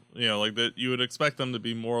AHL. That you would expect them to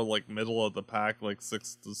be more like middle of the pack, like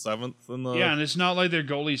 6th to 7th in the. Yeah, and it's not like their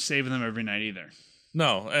goalie's saving them every night either.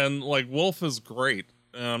 No, and Wolf is great,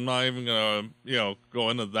 and I'm not even gonna go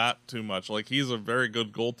into that too much. He's a very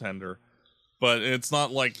good goaltender. But it's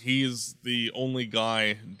not like he's the only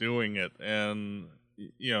guy doing it. And,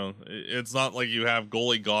 it's not like you have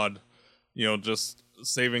goalie god, just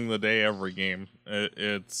saving the day every game.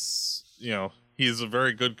 It's, he's a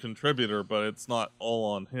very good contributor, but it's not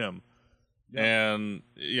all on him. Yeah. And,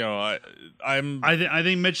 I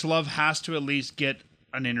think Mitch Love has to at least get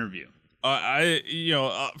an interview.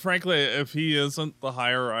 Frankly, if he isn't the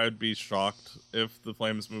hire, I'd be shocked if the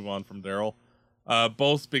Flames move on from Darryl.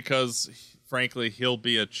 Both because, frankly, he'll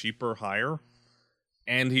be a cheaper hire,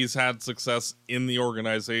 and he's had success in the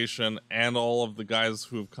organization, and all of the guys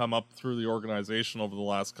who have come up through the organization over the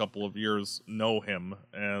last couple of years know him.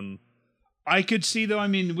 And I could see, though,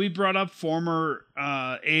 we brought up former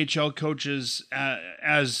AHL coaches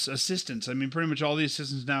as assistants. Pretty much all the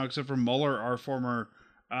assistants now, except for Muller, are former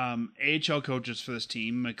AHL coaches for this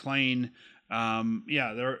team. McLean.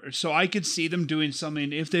 So I could see them doing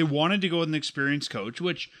something if they wanted to go with an experienced coach,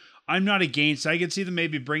 which I'm not against. I could see them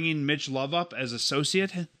maybe bringing Mitch Love up as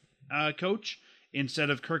associate coach instead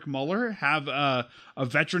of Kirk Muller. Have a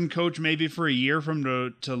veteran coach maybe for a year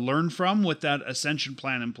to learn from with that ascension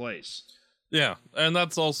plan in place. Yeah, and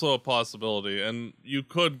that's also a possibility. And you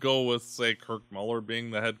could go with, say, Kirk Muller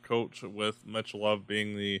being the head coach with Mitch Love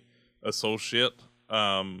being the associate.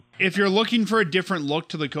 If you're looking for a different look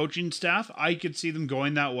to the coaching staff, I could see them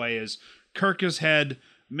going that way as Kirk is head,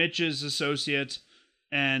 Mitch is associate,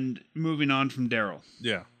 and moving on from Darryl.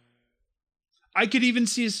 Yeah. I could even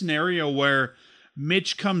see a scenario where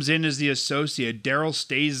Mitch comes in as the associate, Darryl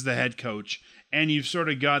stays the head coach, and you've sort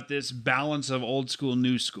of got this balance of old school,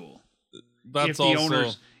 new school. If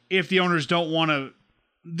the owners don't want to,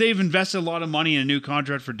 they've invested a lot of money in a new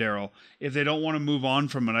contract for Darryl. If they don't want to move on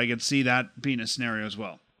from it, I could see that being a scenario as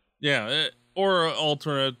well. Yeah, or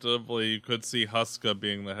alternatively, you could see Huska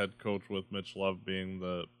being the head coach with Mitch Love being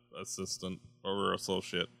the assistant or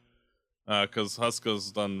associate, because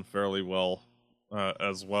Huska's done fairly well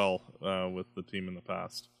as well with the team in the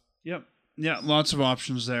past. Yep. Yeah, lots of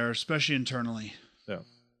options there, especially internally. Yeah.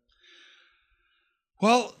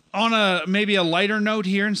 Well, on maybe a lighter note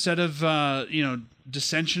here, instead of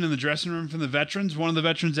dissension in the dressing room from the veterans, one of the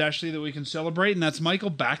veterans actually that we can celebrate, and that's Mikael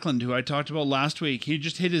Backlund, who I talked about last week. He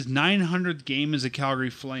just hit his 900th game as a Calgary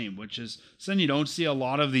Flame, which is something you don't see a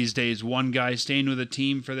lot of these days. One guy staying with a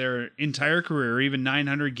team for their entire career, even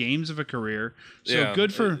 900 games of a career. So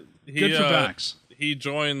good for Bax. He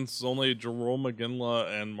joins only Jerome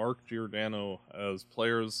McGinley and Mark Giordano as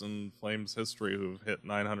players in Flames history who've hit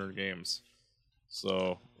 900 games.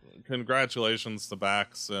 So, congratulations to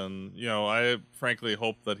Bax, and I frankly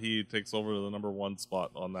hope that he takes over the number 1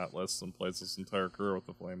 spot on that list and plays his entire career with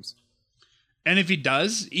the Flames. And if he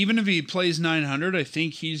does, even if he plays 900, I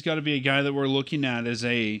think he's got to be a guy that we're looking at as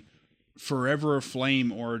a forever a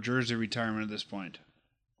Flame or a jersey retirement at this point.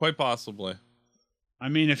 Quite possibly. I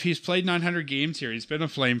mean, if he's played 900 games here, he's been a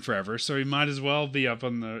Flame forever, so he might as well be up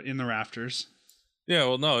in the rafters. Yeah,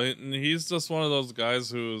 well, no, he's just one of those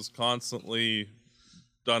guys who's constantly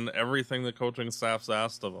done everything the coaching staff's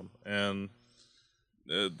asked of him, and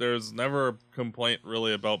there's never a complaint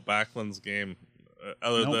really about Backlund's game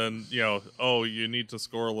other than you need to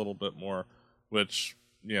score a little bit more, which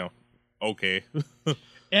okay.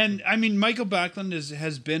 And I mean, Mikael Backlund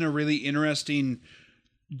has been a really interesting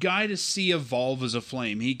guy to see evolve as a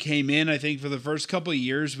Flame. He came in, I think, for the first couple of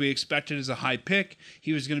years, we expected as a high pick.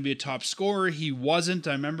 He was going to be a top scorer. He wasn't.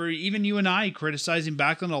 I remember even you and I criticizing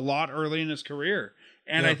Backlund a lot early in his career.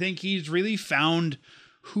 And I think he's really found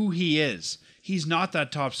who he is. He's not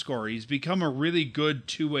that top scorer. He's become a really good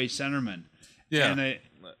two-way centerman. Yeah. And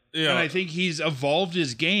I think he's evolved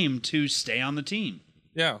his game to stay on the team.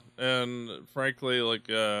 Yeah. And frankly,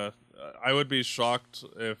 I would be shocked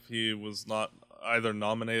if he was not either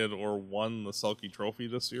nominated or won the Selke Trophy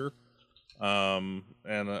this year. I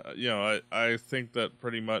think that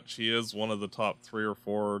pretty much he is one of the top 3 or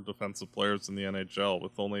 4 defensive players in the NHL,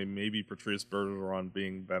 with only maybe Patrice Bergeron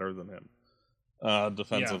being better than him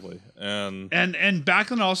defensively. Yeah. And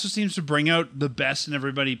Backlund also seems to bring out the best in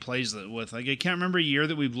everybody he plays with. I can't remember a year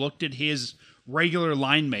that we've looked at his regular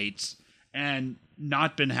line mates and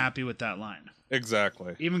not been happy with that line.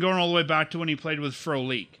 Exactly. Even going all the way back to when he played with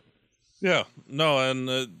Frolik. Yeah, no, and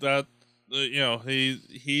that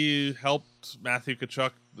he helped Matthew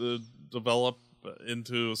Tkachuk develop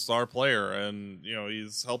into a star player, and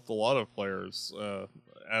he's helped a lot of players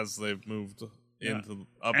as they've moved into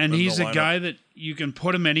up. And he's a guy that you can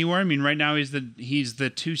put him anywhere. I mean, right now he's the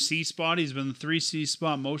 2C spot. He's been the 3C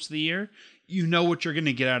spot most of the year. You know what you're going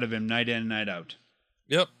to get out of him night in and night out.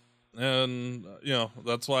 Yep. And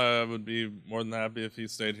that's why I would be more than happy if he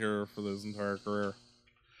stayed here for his entire career.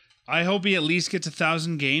 I hope he at least gets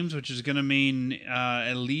 1,000 games, which is going to mean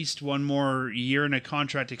at least one more year in a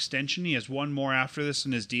contract extension. He has one more after this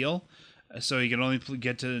in his deal, so he can only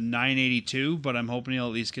get to 982, but I'm hoping he'll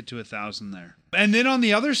at least get to 1,000 there. And then on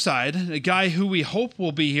the other side, a guy who we hope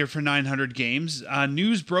will be here for 900 games,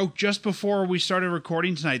 news broke just before we started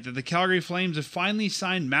recording tonight that the Calgary Flames have finally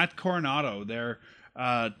signed Matt Coronato, their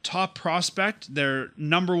top prospect, their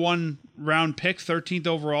number 1 round pick, 13th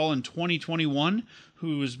overall in 2021,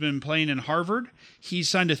 who has been playing in Harvard. He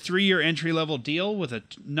signed a 3-year entry-level deal with a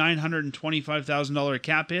 $925,000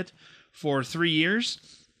 cap hit for 3 years.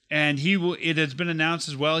 And it has been announced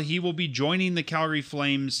as well, he will be joining the Calgary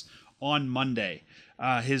Flames on Monday.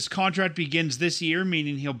 His contract begins this year,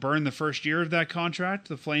 meaning he'll burn the first year of that contract.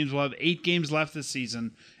 The Flames will have 8 games left this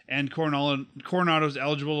season, and Coronato's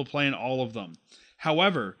eligible to play in all of them.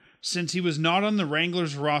 However, since he was not on the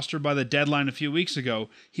Wranglers roster by the deadline a few weeks ago,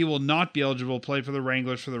 he will not be eligible to play for the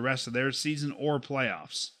Wranglers for the rest of their season or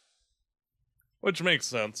playoffs. Which makes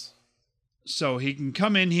sense. So he can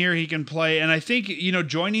come in here, he can play, and I think,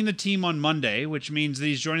 joining the team on Monday, which means that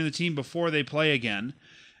he's joining the team before they play again.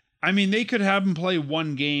 I mean, they could have him play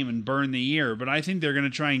 1 game and burn the year, but I think they're going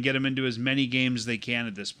to try and get him into as many games as they can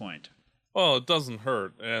at this point. Well, it doesn't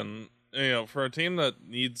hurt, and for a team that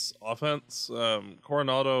needs offense,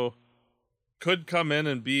 Coronato could come in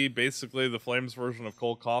and be basically the Flames version of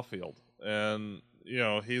Cole Caulfield. And,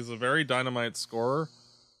 he's a very dynamite scorer.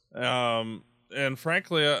 And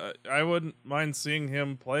frankly, I wouldn't mind seeing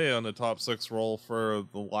him play on a top 6 role for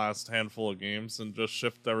the last handful of games and just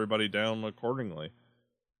shift everybody down accordingly.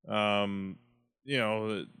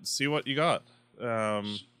 See what you got.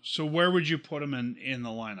 So where would you put him in the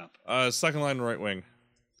lineup? Second line right wing.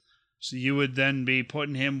 So you would then be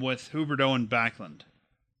putting him with Huberdeau and Backlund.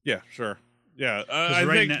 Yeah, sure. Yeah,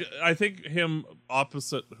 I think him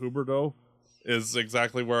opposite Huberdeau is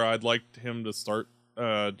exactly where I'd like him to start.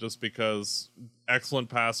 Just because excellent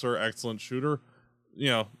passer, excellent shooter.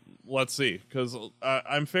 Let's see. Because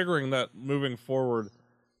I'm figuring that moving forward,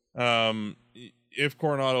 if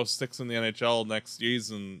Coronato sticks in the NHL next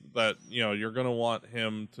season, that, you know, you're going to want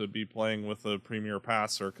him to be playing with a premier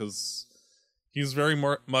passer, because he's very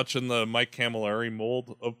much in the Mike Camilleri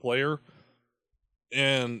mold of player,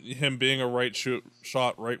 and him being a right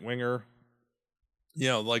winger, you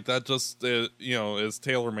know, like that just, you know, is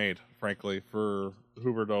tailor-made, frankly, for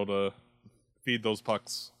Huberdeau to feed those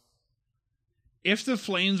pucks. If the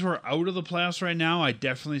Flames were out of the playoffs right now, I'd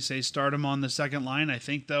definitely say start him on the second line. I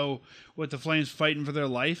think, though, with the Flames fighting for their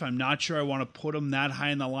life, I'm not sure I want to put him that high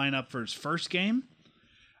in the lineup for his first game.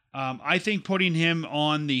 I think putting him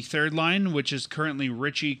on the third line, which is currently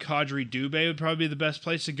Ritchie, Kadri, Dubé, would probably be the best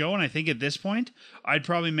place to go. And I think at this point, I'd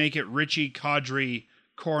probably make it Ritchie, Kadri,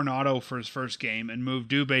 Coronato for his first game and move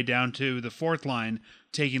Dubé down to the fourth line,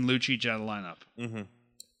 taking Lucic out of the lineup. Mm-hmm.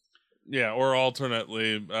 Yeah, or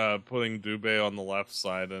alternately putting Dubé on the left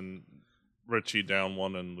side and Ritchie down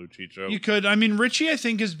one and Lucic out. You could. I mean, Ritchie, I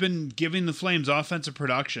think, has been giving the Flames offensive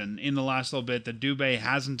production in the last little bit that Dubé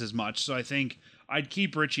hasn't as much. So I think I'd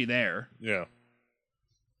keep Ritchie there. Yeah.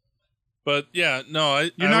 But, yeah, no.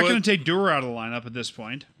 You're not going to take Durer out of the lineup at this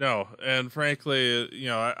point. No, and frankly, you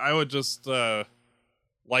know, I would just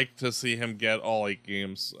like to see him get all 8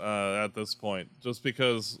 games at this point. Just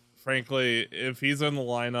because, frankly, if he's in the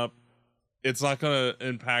lineup, it's not going to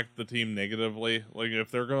impact the team negatively. Like, if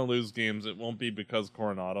they're going to lose games, it won't be because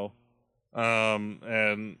Coronato.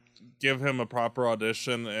 And give him a proper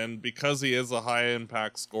audition. And because he is a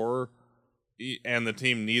high-impact scorer, and the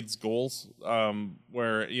team needs goals,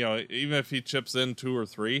 where, you know, even if he chips in 2 or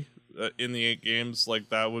 3 in the 8 games, like,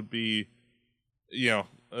 that would be, you know,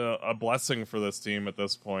 a blessing for this team at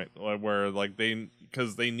this point, where, like,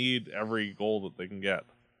 because they need every goal that they can get.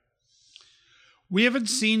 We haven't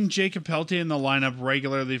seen Jacob Peltier in the lineup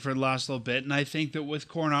regularly for the last little bit, and I think that with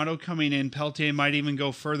Coronato coming in, Peltier might even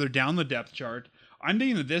go further down the depth chart. I'm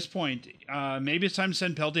thinking at this point, maybe it's time to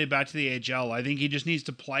send Peltier back to the AHL. I think he just needs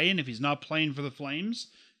to play, and if he's not playing for the Flames,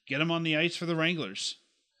 get him on the ice for the Wranglers.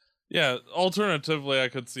 Yeah, alternatively, I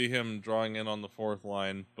could see him drawing in on the fourth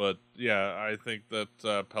line, but yeah, I think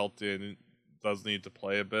that Peltier does need to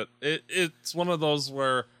play a bit. It's one of those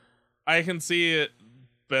where I can see it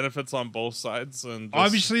benefits on both sides. And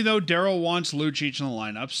obviously, though, Darryl wants Lucic in the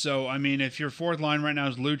lineup, so, I mean, if your fourth line right now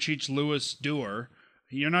is Lucic, Lewis, Duer,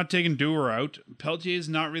 you're not taking Duer out. Peltier is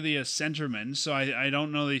not really a centerman, so I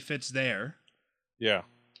don't know that he fits there. Yeah.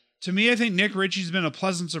 To me, I think Nick Ritchie's been a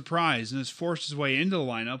pleasant surprise and has forced his way into the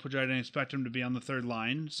lineup, which I didn't expect him to be on the third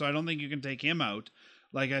line, so I don't think you can take him out.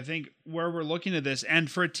 Like, I think where we're looking at this,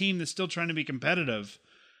 and for a team that's still trying to be competitive,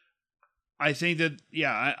 I think that,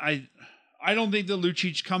 yeah, I don't think that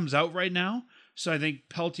Lucic comes out right now, so I think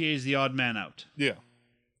Peltier is the odd man out. Yeah.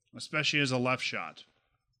 Especially as a left shot.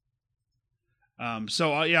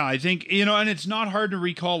 Yeah, I think, you know, and it's not hard to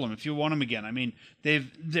recall him if you want him again. I mean,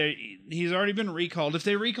 he's already been recalled. If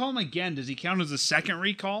they recall him again, does he count as a second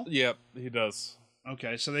recall? Yep, he does.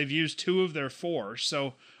 Okay, so they've used 2 of their 4.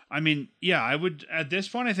 So, I mean, yeah, I would, at this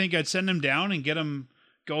point, I think I'd send him down and get him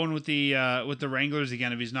going with the Wranglers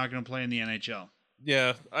again if he's not going to play in the NHL.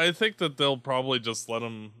 Yeah, I think that they'll probably just let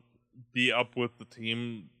him be up with the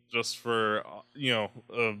team just for, you know,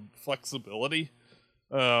 flexibility.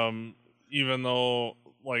 Even though,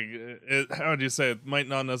 like, how do you say, it might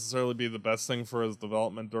not necessarily be the best thing for his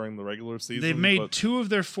development during the regular season. They've made 2 of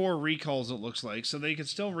their 4 recalls, it looks like, so they could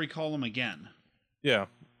still recall him again. Yeah.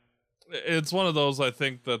 It's one of those, I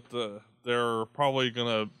think, that they're probably going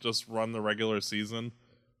to just run the regular season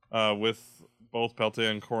with both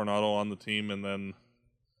Peltier and Coronato on the team, and then,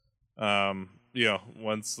 you know,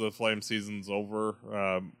 once the Flame season's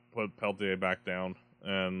over, put Peltier back down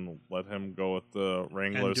and let him go with the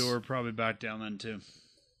Wranglers. And Duer probably back down then too.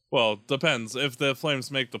 Well, depends. If the Flames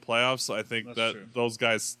make the playoffs, I think That's true. Those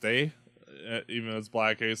guys stay, even as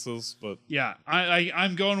Black Aces. But yeah,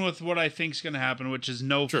 I'm going with what I think's going to happen, which is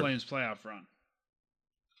no Sure. Flames playoff run.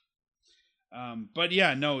 But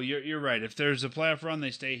yeah, no, you're right. If there's a playoff run, they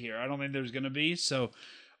stay here. I don't think there's going to be. So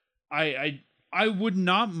I would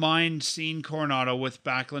not mind seeing Coronato with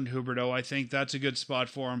Backlund, Huberdeau. I think that's a good spot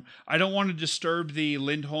for him. I don't want to disturb the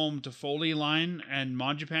Lindholm Toffoli line and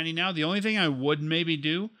Mangiapane now. The only thing I would maybe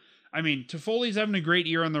do, I mean, Toffoli's having a great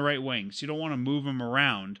year on the right wing, so you don't want to move him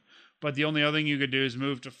around. But the only other thing you could do is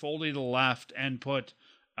move Toffoli to the left and put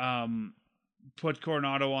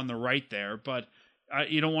Coronato on the right there. But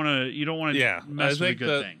you don't want to mess with a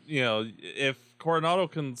good thing. You know, if Coronato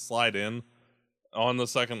can slide in on the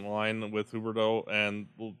second line with Huberdeau, and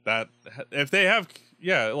that if they have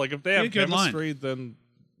chemistry, then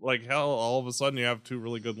like hell, all of a sudden you have 2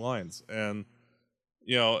 really good lines, and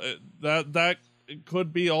you know that it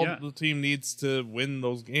could be all the team needs to win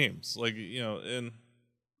those games. Like, and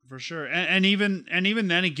for sure. And even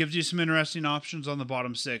then, it gives you some interesting options on the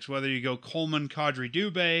bottom six, whether you go Coleman, Kadri,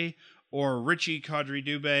 Dubé, or Richie, Kadri,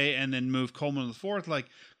 Dubé, and then move Coleman to the fourth. Like,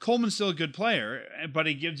 Coleman's still a good player, but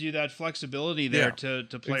it gives you that flexibility there to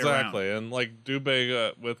play exactly. around. And like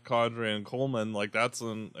Dubé with Kadri and Coleman, like that's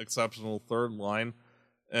an exceptional third line.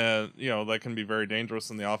 And, that can be very dangerous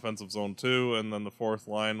in the offensive zone too. And then the fourth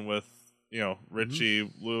line with, Richie,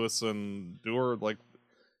 Lewis, and Dewar, like,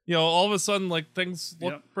 all of a sudden, like, things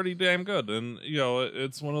look pretty damn good. And,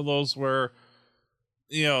 it's one of those where,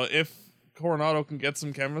 if Coronato can get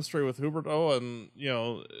some chemistry with Huberdeau, and,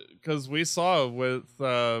 because we saw with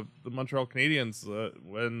the Montreal Canadiens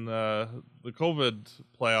when the COVID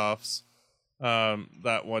playoffs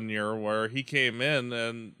that one year where he came in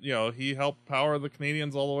and, he helped power the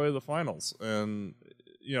Canadiens all the way to the finals. And,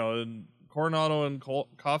 and Coronato and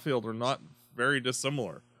Caulfield are not very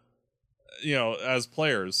dissimilar, as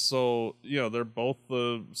players. So, they're both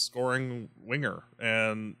the scoring winger.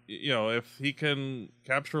 And, if he can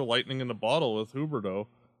capture lightning in a bottle with Huberdeau,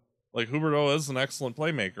 like Huberdeau is an excellent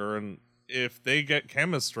playmaker. And if they get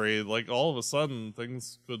chemistry, like all of a sudden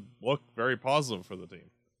things could look very positive for the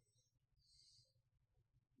team.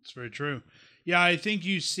 It's very true. Yeah, I think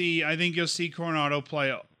you'll see Coronato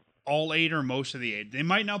play all 8 or most of the 8. They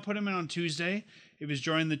might not put him in on Tuesday if he's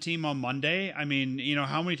joining the team on Monday. I mean,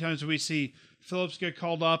 how many times do we see Phillips get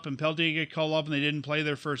called up and Peltier get called up and they didn't play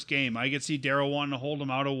their first game? I could see Darryl wanting to hold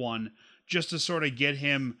him out of one just to sort of get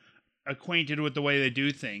him acquainted with the way they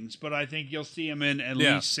do things. But I think you'll see him in at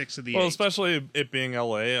least 6 of the 8. Well, especially it being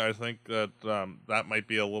LA, I think that that might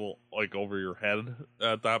be a little like over your head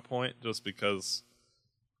at that point, just because.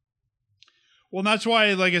 Well, that's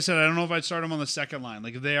why, like I said, I don't know if I'd start him on the second line.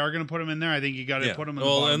 Like, if they are going to put him in there, I think you got to put him in the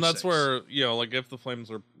bottom and that's 6. where, like if the Flames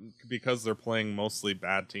are, because they're playing mostly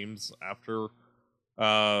bad teams after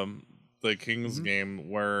the Kings game,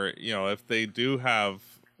 where, if they do have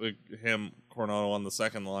Coronato on the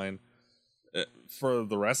second line for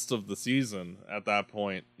the rest of the season at that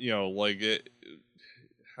point, like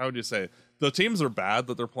how would you say it? The teams are bad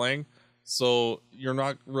that they're playing, so you're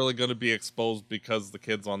not really going to be exposed because the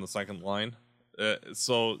kid's on the second line.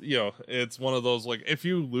 So, it's one of those, like, if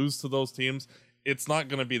you lose to those teams, it's not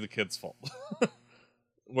going to be the kid's fault.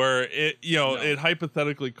 Where it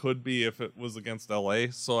hypothetically could be if it was against LA.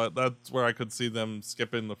 So that's where I could see them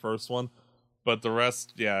skipping the first one. But the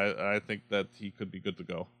rest, I think that he could be good to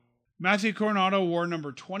go. Matthew Coronato wore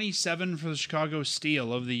number 27 for the Chicago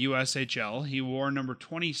Steel of the USHL. He wore number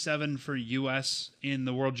 27 for US in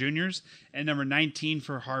the World Juniors and number 19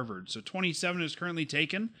 for Harvard. So 27 is currently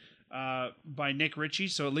taken by Nick Ritchie,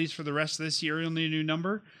 so at least for the rest of this year, he'll need a new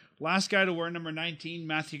number. Last guy to wear number 19,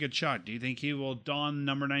 Matthew Tkachuk. Do you think he will don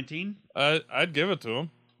number 19? I'd give it to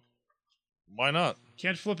him. Why not?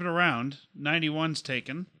 Can't flip it around. 91's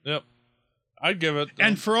taken. Yep. I'd give it.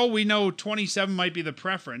 And for all we know, 27 might be the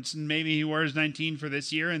preference, and maybe he wears 19 for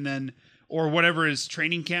this year, and then, or whatever his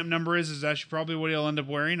training camp number is actually probably what he'll end up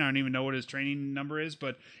wearing. I don't even know what his training number is,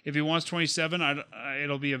 but if he wants 27,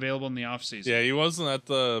 it'll be available in the offseason. Yeah, he wasn't at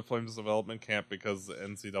the Flames development camp because of the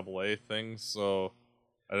NCAA thing, so.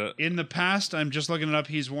 In the past, I'm just looking it up,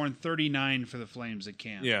 he's worn 39 for the Flames at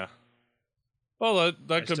camp. Yeah. Well,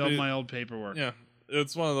 that could still be. Have my old paperwork. Yeah.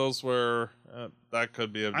 It's one of those where that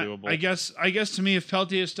could be doable. I guess to me, if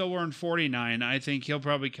Peltier is still wearing 49, I think he'll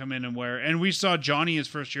probably come in and wear. And we saw Johnny his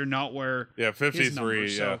first year not wear. 53. His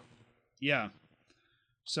number,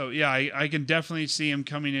 So I can definitely see him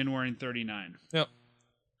coming in wearing 39. Yep.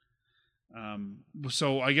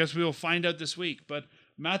 So I guess we will find out this week. But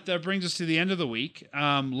Matt, that brings us to the end of the week.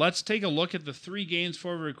 Let's take a look at the 3 games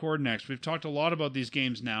before we record next. We've talked a lot about these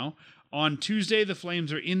games now. On Tuesday, the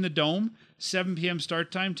Flames are in the Dome, 7 p.m.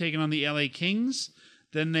 start time, taking on the LA Kings.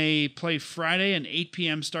 Then they play Friday, an 8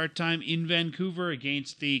 p.m. start time in Vancouver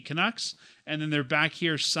against the Canucks. And then they're back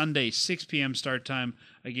here Sunday, 6 p.m. start time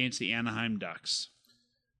against the Anaheim Ducks.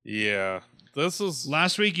 Yeah, this is...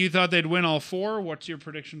 Last week, you thought they'd win all 4. What's your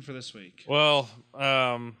prediction for this week? Well,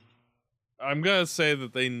 I'm going to say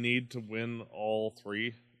that they need to win all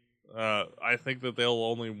 3. I think that they'll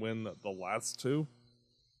only win the last 2.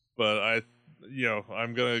 But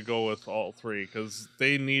I'm going to go with all 3 because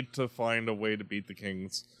they need to find a way to beat the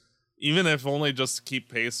Kings. Even if only just to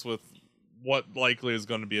keep pace with what likely is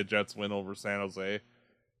going to be a Jets win over San Jose.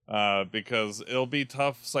 Because it'll be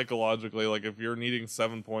tough psychologically. Like if you're needing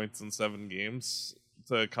 7 points in 7 games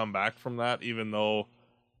to come back from that, even though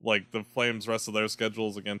like the Flames' rest of their schedule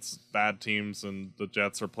is against bad teams and the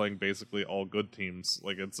Jets are playing basically all good teams.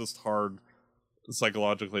 Like it's just hard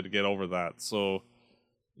psychologically to get over that. So...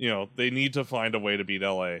 they need to find a way to beat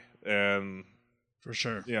LA. And, For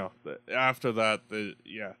sure. After that,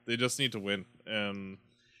 they just need to win. And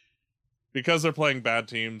because they're playing bad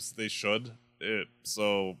teams, they should.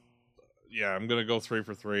 So, I'm going to go 3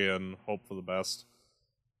 for 3 and hope for the best.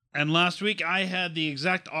 And last week, I had the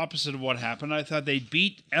exact opposite of what happened. I thought they'd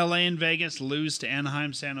beat LA and Vegas, lose to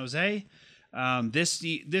Anaheim, San Jose.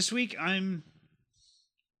 This week, I'm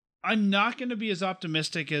not going to be as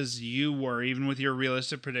optimistic as you were, even with your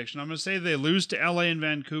realistic prediction. I'm going to say they lose to LA and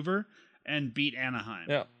Vancouver and beat Anaheim.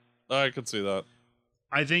 Yeah, I could see that.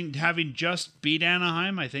 I think having just beat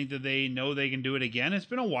Anaheim, I think that they know they can do it again. It's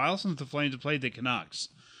been a while since the Flames have played the Canucks.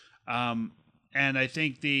 And I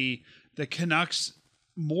think the Canucks,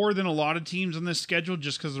 more than a lot of teams on this schedule,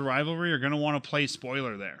 just because of the rivalry, are going to want to play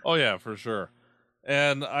spoiler there. Oh, yeah, for sure.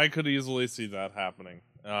 And I could easily see that happening.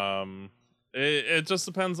 It just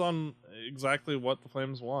depends on exactly what the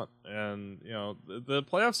Flames want. And, the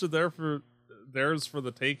playoffs are theirs for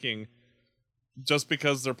the taking just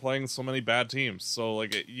because they're playing so many bad teams. So,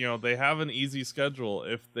 they have an easy schedule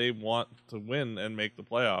if they want to win and make the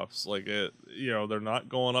playoffs. They're not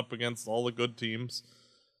going up against all the good teams.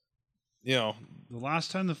 The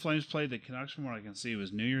last time the Flames played the Canucks, from what I can see,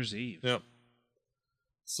 was New Year's Eve. Yep.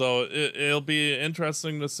 So it'll be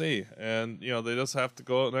interesting to see. And, they just have to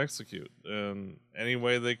go out and execute. And any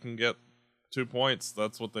way they can get 2 points,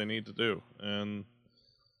 that's what they need to do. And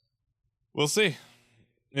we'll see.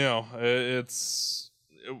 How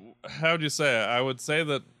do you say it? I would say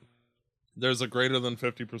that there's a greater than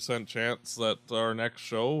 50% chance that our next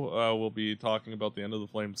show will be talking about the end of the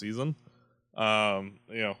Flame season. As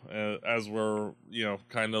we're,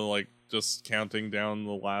 kind of just counting down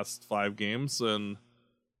the last 5 games, and,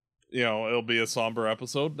 it'll be a somber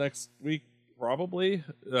episode next week, probably.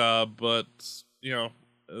 But,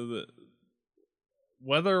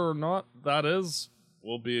 whether or not that is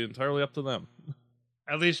will be entirely up to them.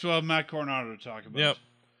 At least we'll have Matt Coronato to talk about. Yep.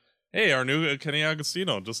 Hey, our new Kenny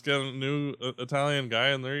Agostino. Just get a new Italian guy,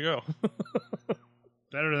 and there you go.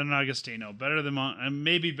 Better than Agostino. Better than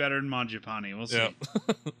maybe better than Mangiapane. We'll see. Yep.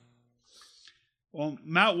 Well,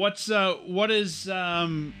 Matt, what is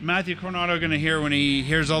Matthew Coronato going to hear when he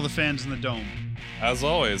hears all the fans in the Dome? As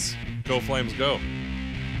always, go Flames, go.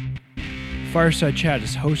 Fireside Chat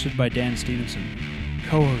is hosted by Dan Stevenson,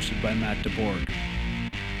 co-hosted by Matt DeBorg.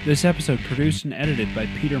 This episode produced and edited by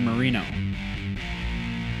Peter Marino.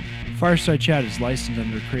 Fireside Chat is licensed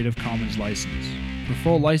under a Creative Commons license. For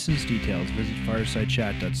full license details, visit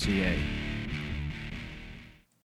firesidechat.ca.